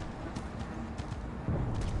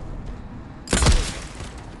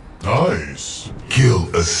 Nice.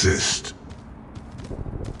 Kill assist.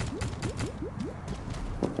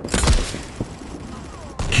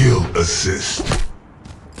 Kill assist.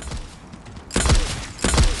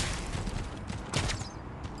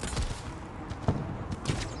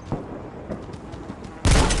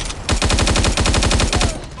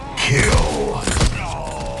 Kill.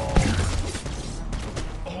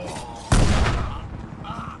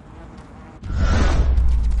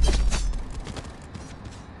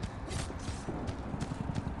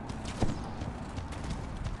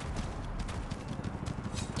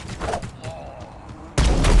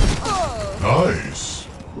 Nice.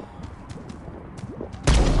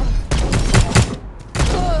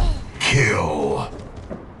 Kill.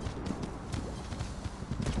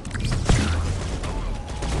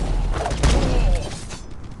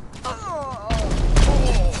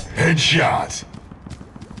 Headshot.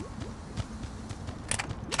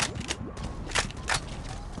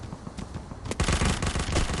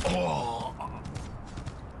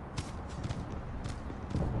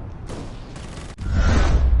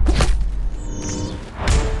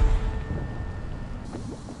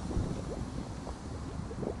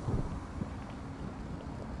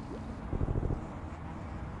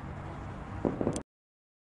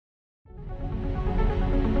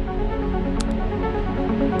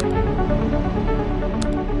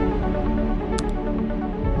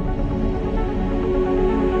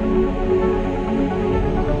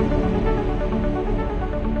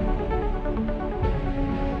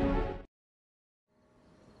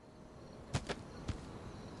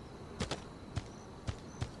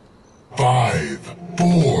 Five,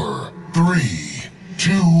 four, three,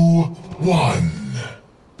 two, one.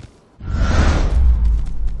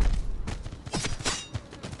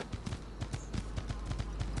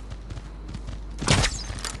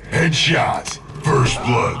 Headshot. First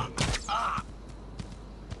blood.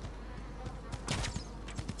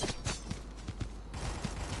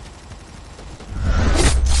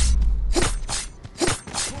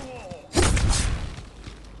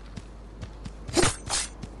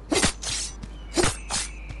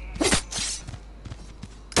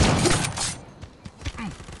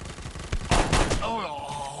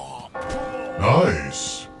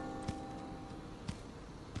 Nice.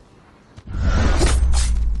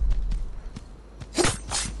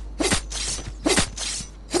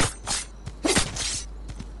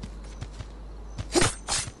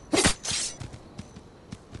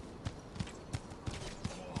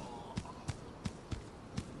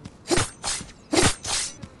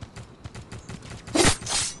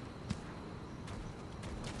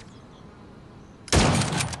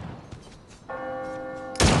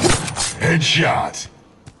 Headshot.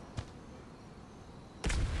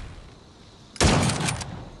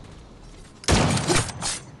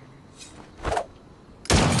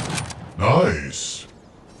 Nice.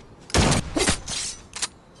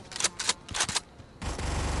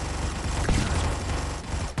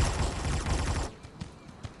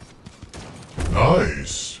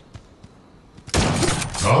 Nice.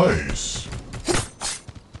 Nice.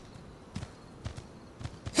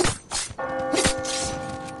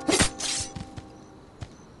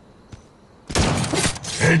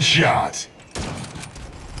 Headshot.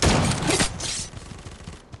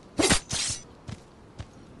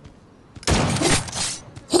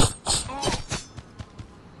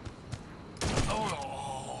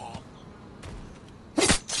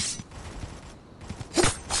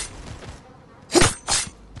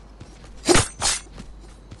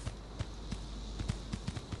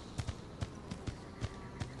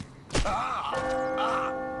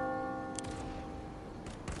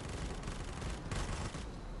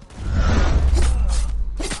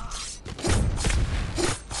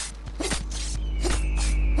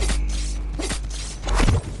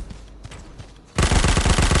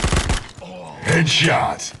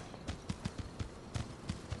 Headshot.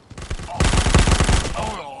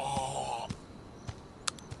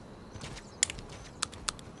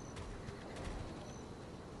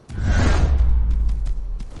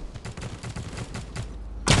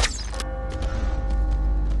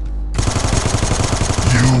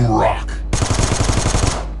 You rock.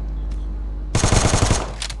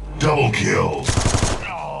 Double kill.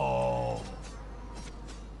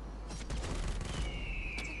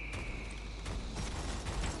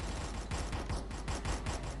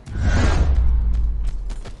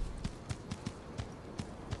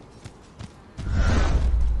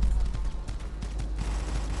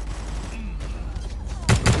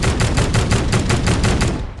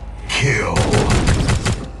 Kill.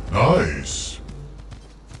 Nice.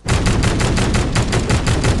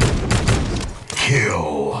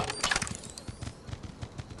 Kill.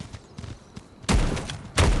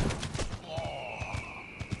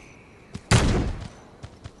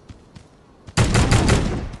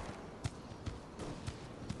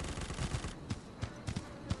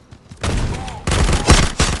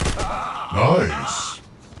 Nice.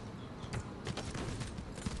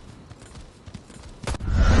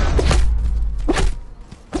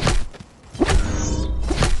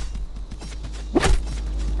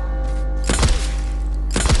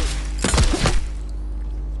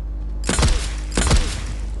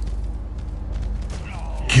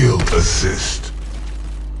 Kill assist.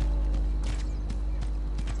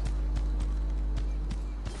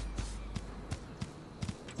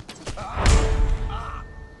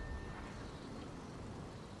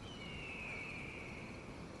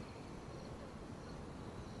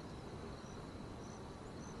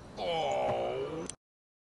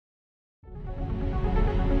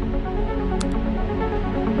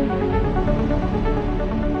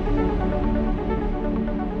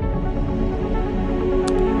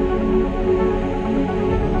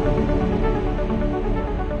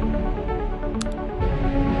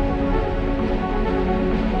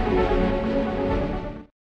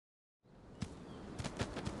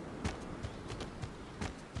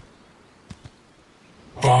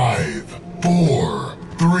 Five, four,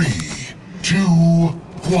 three, two,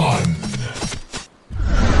 one.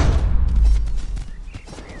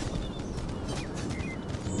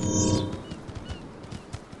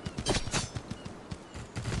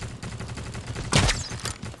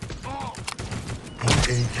 Point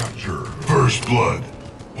A capture. First blood.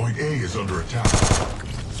 Point A is under attack.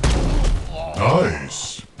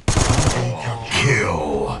 Nice. Point A capture.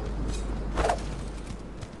 Kill.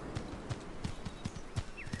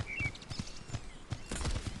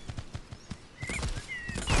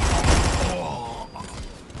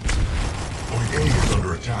 Point A is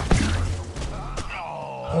under attack.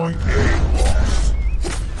 Point A lost.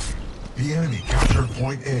 The enemy captured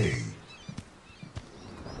Point A.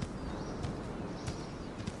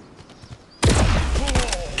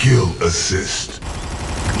 Kill assist.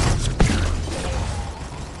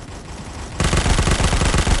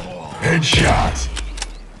 Headshot.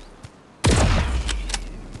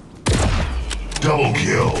 Double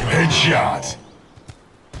kill. Headshot.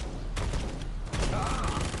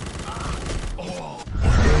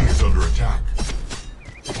 Point A is under attack.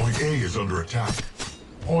 Point A is under attack.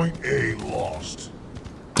 Point A lost.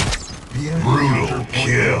 The enemy Brutal captured Point A.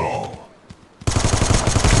 kill.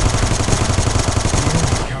 The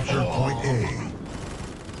enemy captured Point A.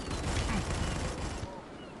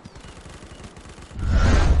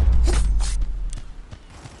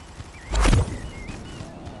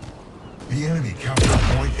 The enemy captured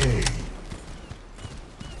Point A.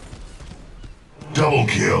 Double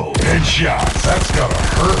kill. Headshot. That's gotta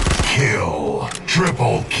hurt. Kill.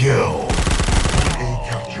 Triple kill. Point A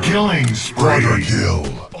captured. Killing spree. Quadra kill.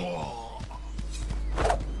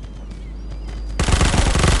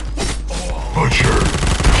 Butcher.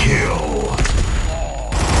 Kill.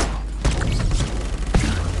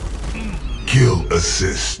 Kill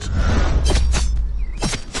assist.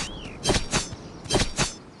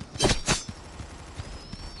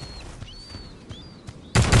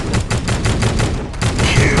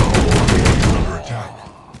 Kill. Under attack.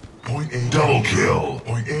 Point A. Double captured. kill.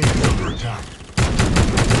 Point A is under attack.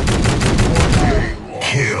 Point A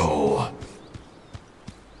lost. Kill.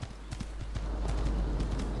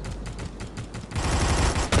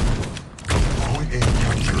 Point A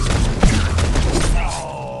captured.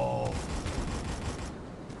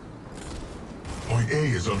 Point A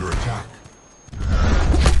is under attack.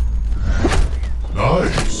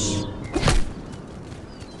 Nice.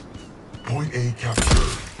 Point A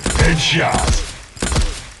captured. Headshot.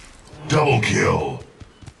 Double kill.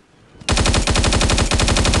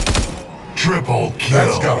 Triple kill.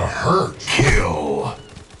 That's gotta hurt. Kill.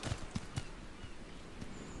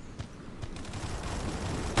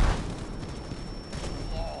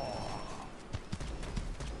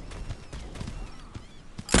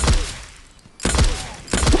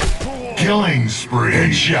 Killing spree.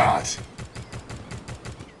 Headshot.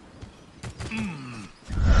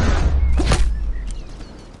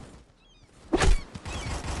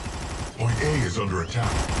 Point A is under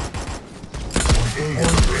attack. Point A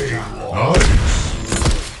is under attack. Nice.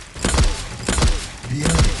 The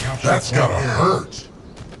enemy captured. That's gotta hurt.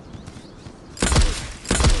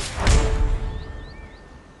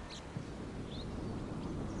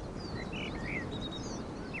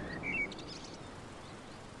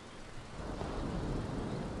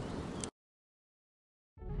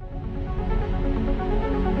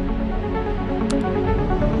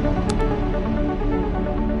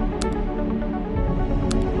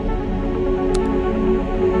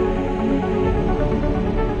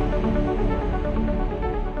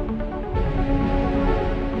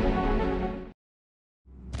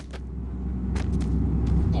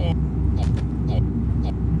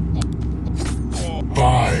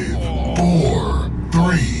 Five, four,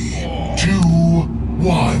 three, two,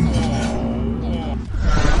 one.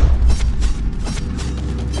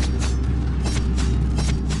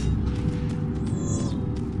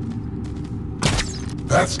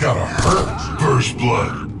 That's gotta hurt. First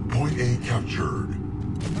blood. Point A captured.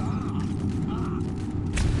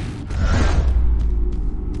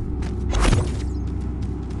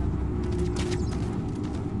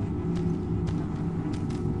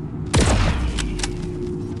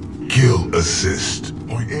 Kill assist.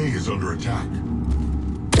 Point A is under attack.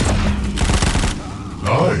 A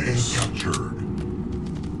Nice. captured.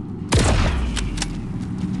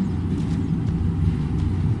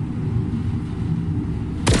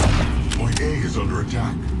 Point A is under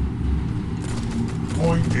attack.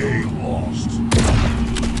 Point A lost.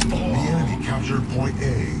 The enemy captured Point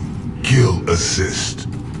A. Kill assist.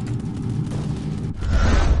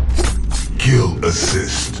 Kill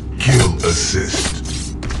assist. Kill assist.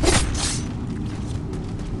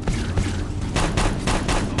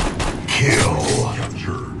 Kill.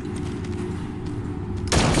 Captured.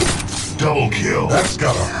 Double kill. That's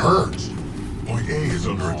gotta hurt. Point A is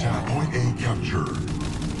under attack. Point A captured.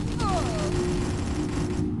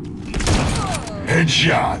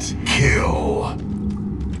 Headshot. Kill.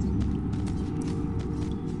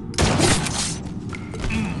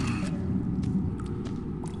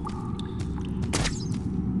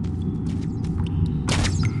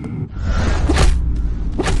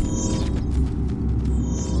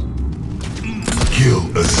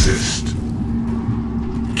 Kill assist.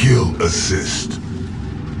 Kill assist.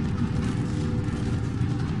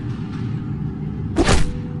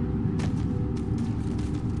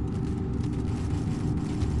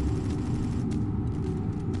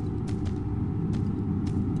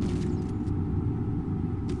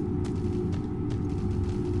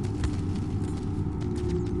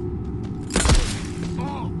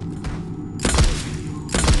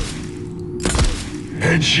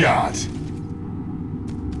 Headshot.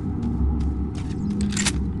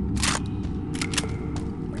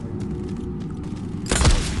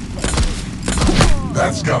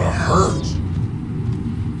 That's gotta hurt.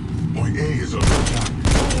 Point A is under attack.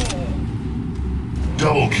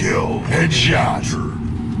 Double kill. Headshot. Captured.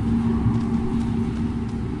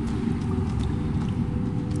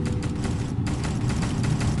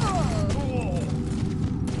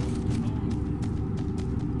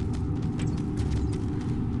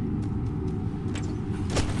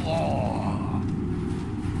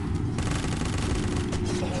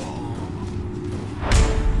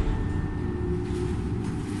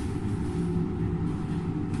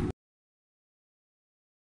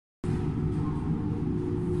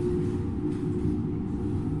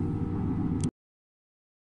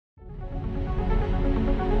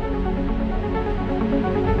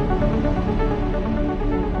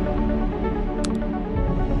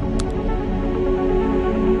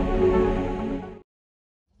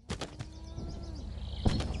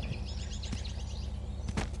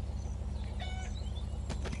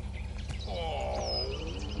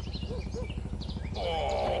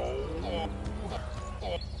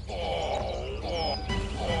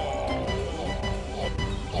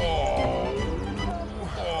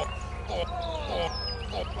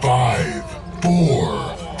 Five,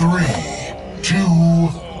 four, three, two,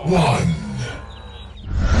 one.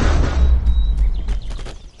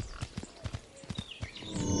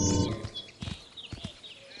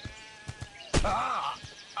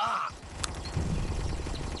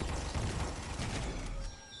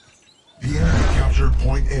 The enemy captured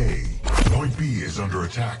Point A. Point B is under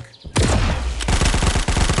attack.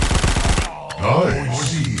 Nice. Point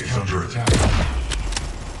C is under attack.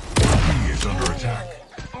 Point B is under attack.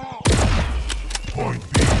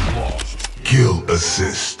 Point B lost. Kill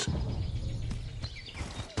assist.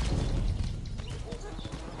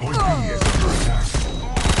 Point B is under attack.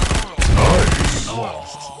 Nice.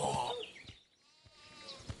 Lost.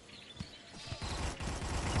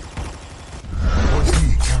 Point B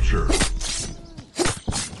captured.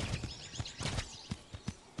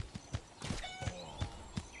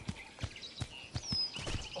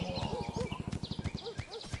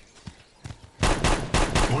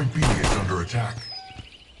 Point B is under attack.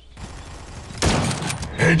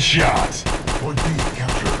 Headshot. Point B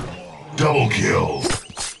captured. Double kill.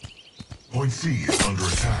 Point C is under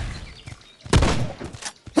attack.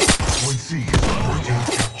 Point C is under attack.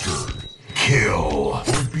 Captured. Kill.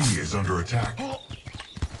 Point B is under attack.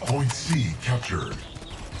 Point C captured.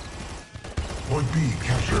 Point B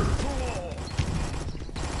captured.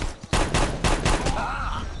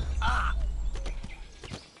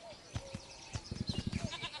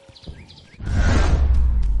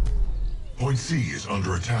 Point C is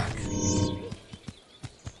under attack.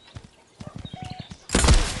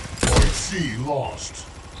 Point C lost.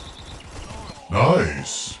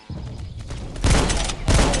 Nice.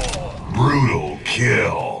 Brutal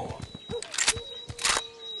kill.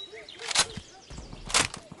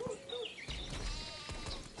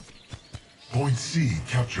 Point C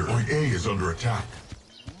captured. Point A is under attack.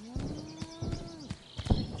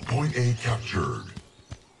 Point A captured.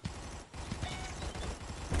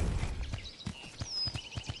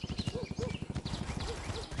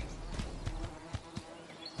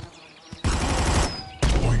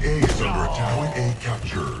 Point A is under attack. Point A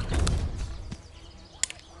captured.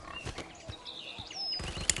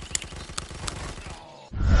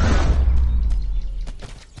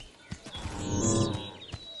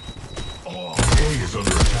 Point A is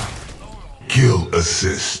under attack. Kill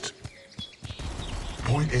assist.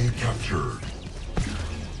 Point A captured.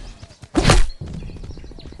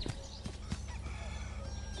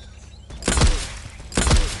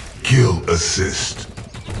 Kill assist.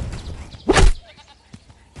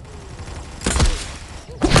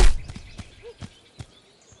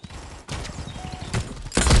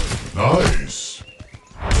 Nice.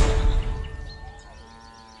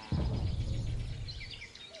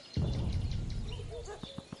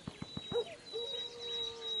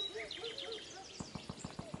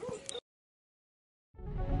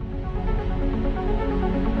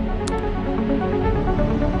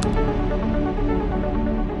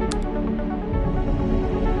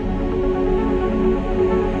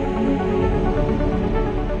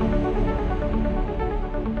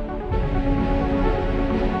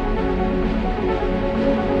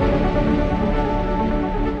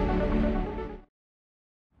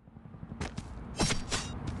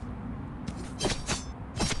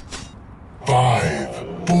 Five,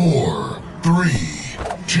 four, three,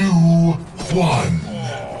 two, one.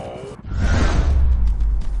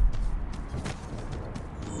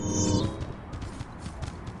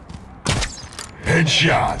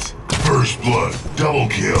 Headshot. First blood. Double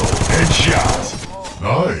kill. Headshot.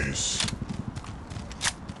 Nice.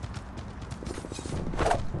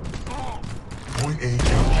 Point A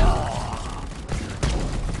captured.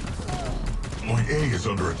 Point A is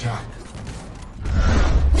under attack.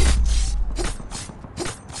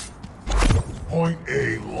 Point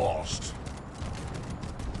A lost.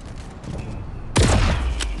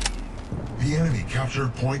 The enemy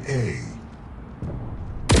captured Point A.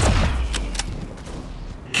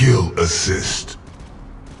 Kill assist.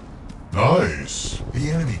 Nice.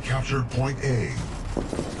 The enemy captured Point A.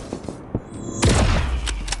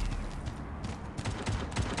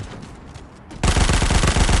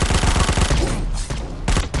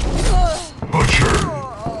 Butchered.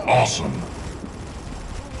 Awesome.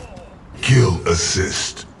 Kill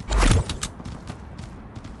assist.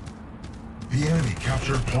 The enemy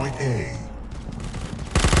captured Point A.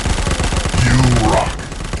 You rock.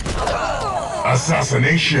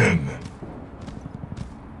 Assassination.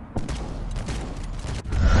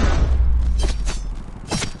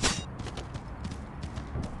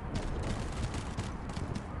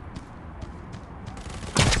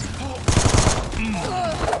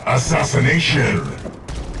 Assassination.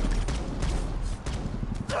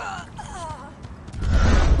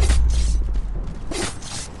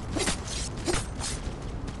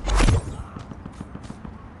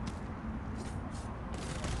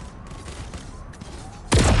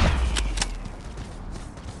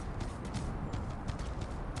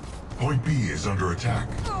 Point B is under attack.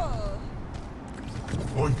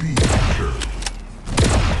 Point B captured.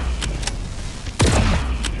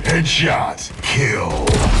 Headshot. Kill.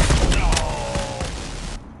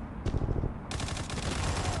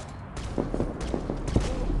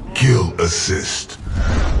 Kill assist.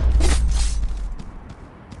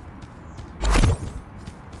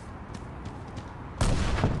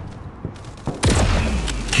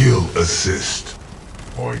 Kill assist.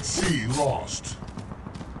 Point C lost.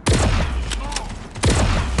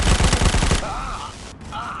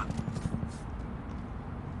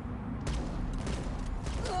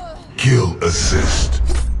 Kill assist.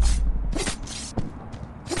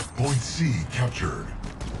 Point C captured.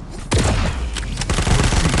 Point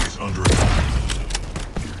C is under attack.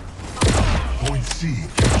 Point C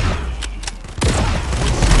captured.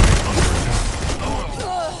 Point C is under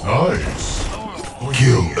attack. Nice. Point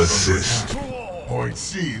Kill C is assist. under attack. Point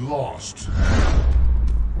C lost.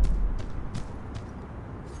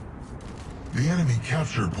 The enemy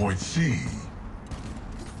captured Point C.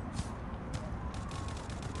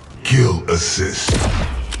 Kill assist.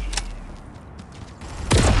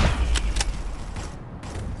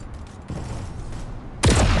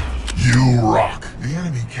 You rock. The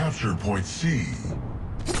enemy captured Point C.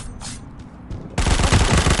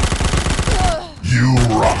 You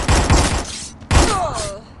rock.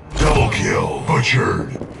 Double kill.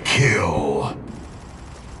 Butchered. Kill.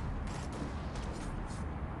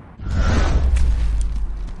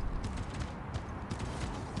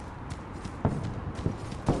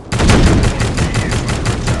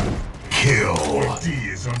 Kill. Point D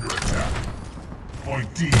is under attack.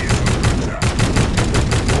 Point D is under attack.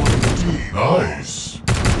 Point D. Nice.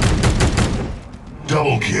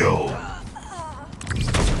 Double kill.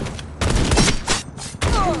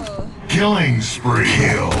 Killing spree.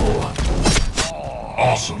 Kill.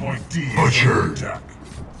 Awesome. Point D is under Butchered. attack.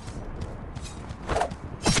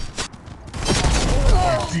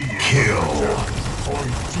 Point D is Kill. under attack.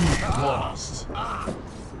 Point D lost.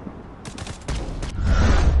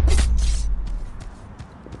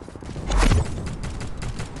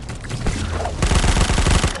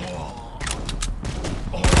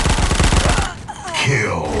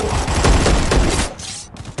 Kill.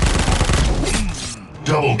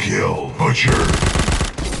 Double kill. Butchered.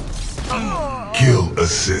 Kill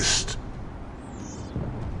assist.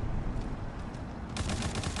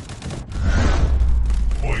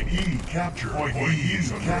 Point E captured. Point E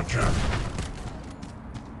is under attack.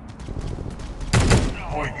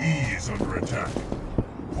 Point E is under attack.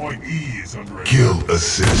 Point E is under attack. Kill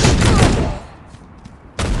assist.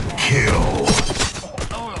 Kill.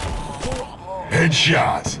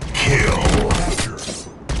 Headshot. Kill. Capture.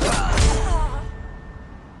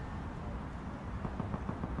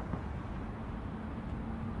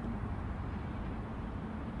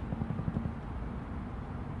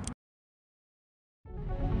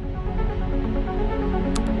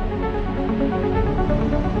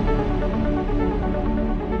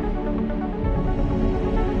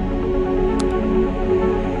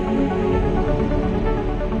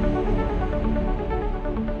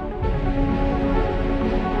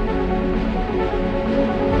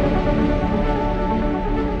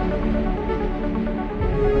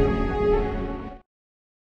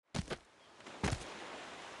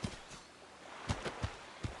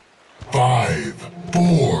 Five,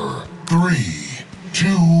 four, three, two,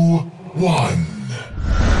 one.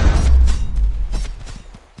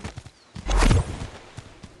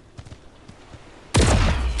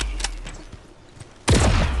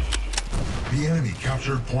 The enemy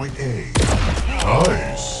captured Point A.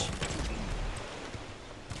 Nice.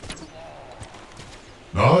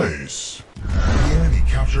 Nice. The enemy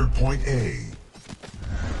captured Point A.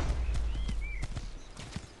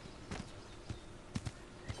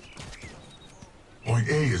 Point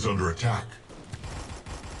A is under attack.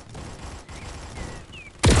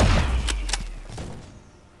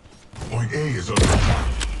 Point A is under attack.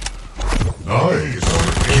 Nice.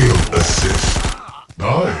 Kill assist.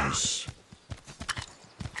 Nice.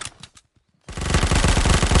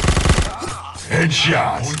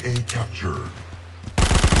 Headshot. Point A captured.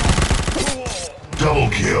 Double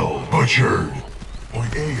kill. Butchered.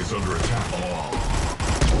 Point A is under attack.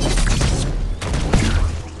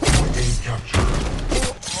 Point A captured.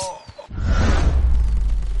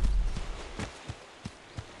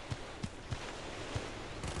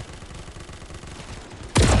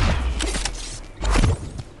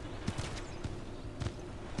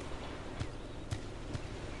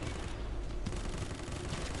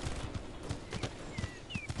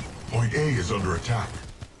 Point A is under attack.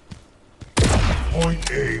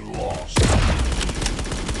 Point A lost.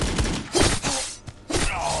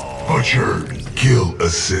 Butchered. Kill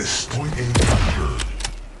assist. Point A captured.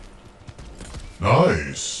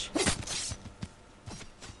 Nice.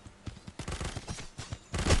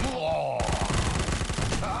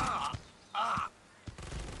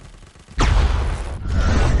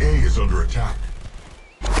 under attack.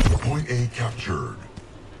 Point A captured.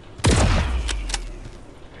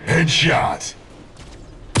 Headshot.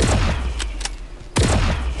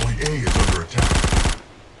 Point A is under attack.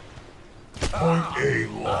 Point A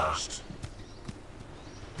lost.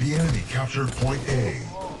 The enemy captured Point A.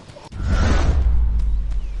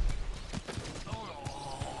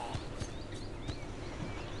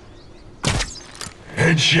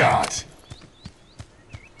 Headshot.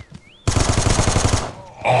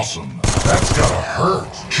 Awesome. That's gotta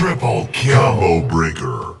hurt. Triple kill. Combo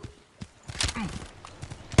breaker.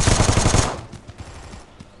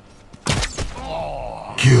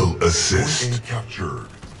 Kill Point assist. A captured.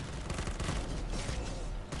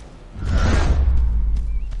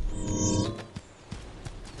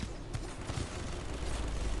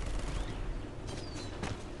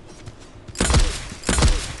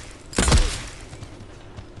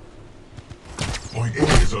 Point A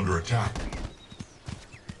is under attack.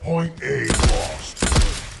 Point A lost.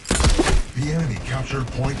 The enemy captured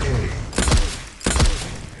Point A.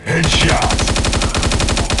 Headshot.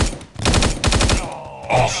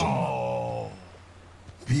 Awesome.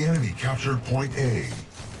 The enemy captured Point A.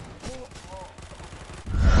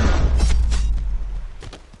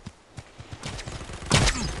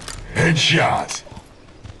 Headshot.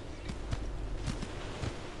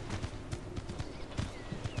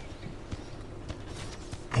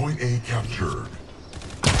 Point A captured.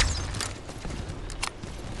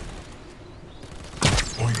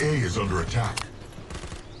 Point A is under attack.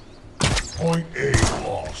 Point A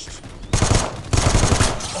lost.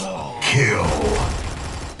 Kill.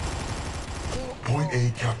 Point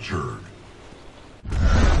A captured.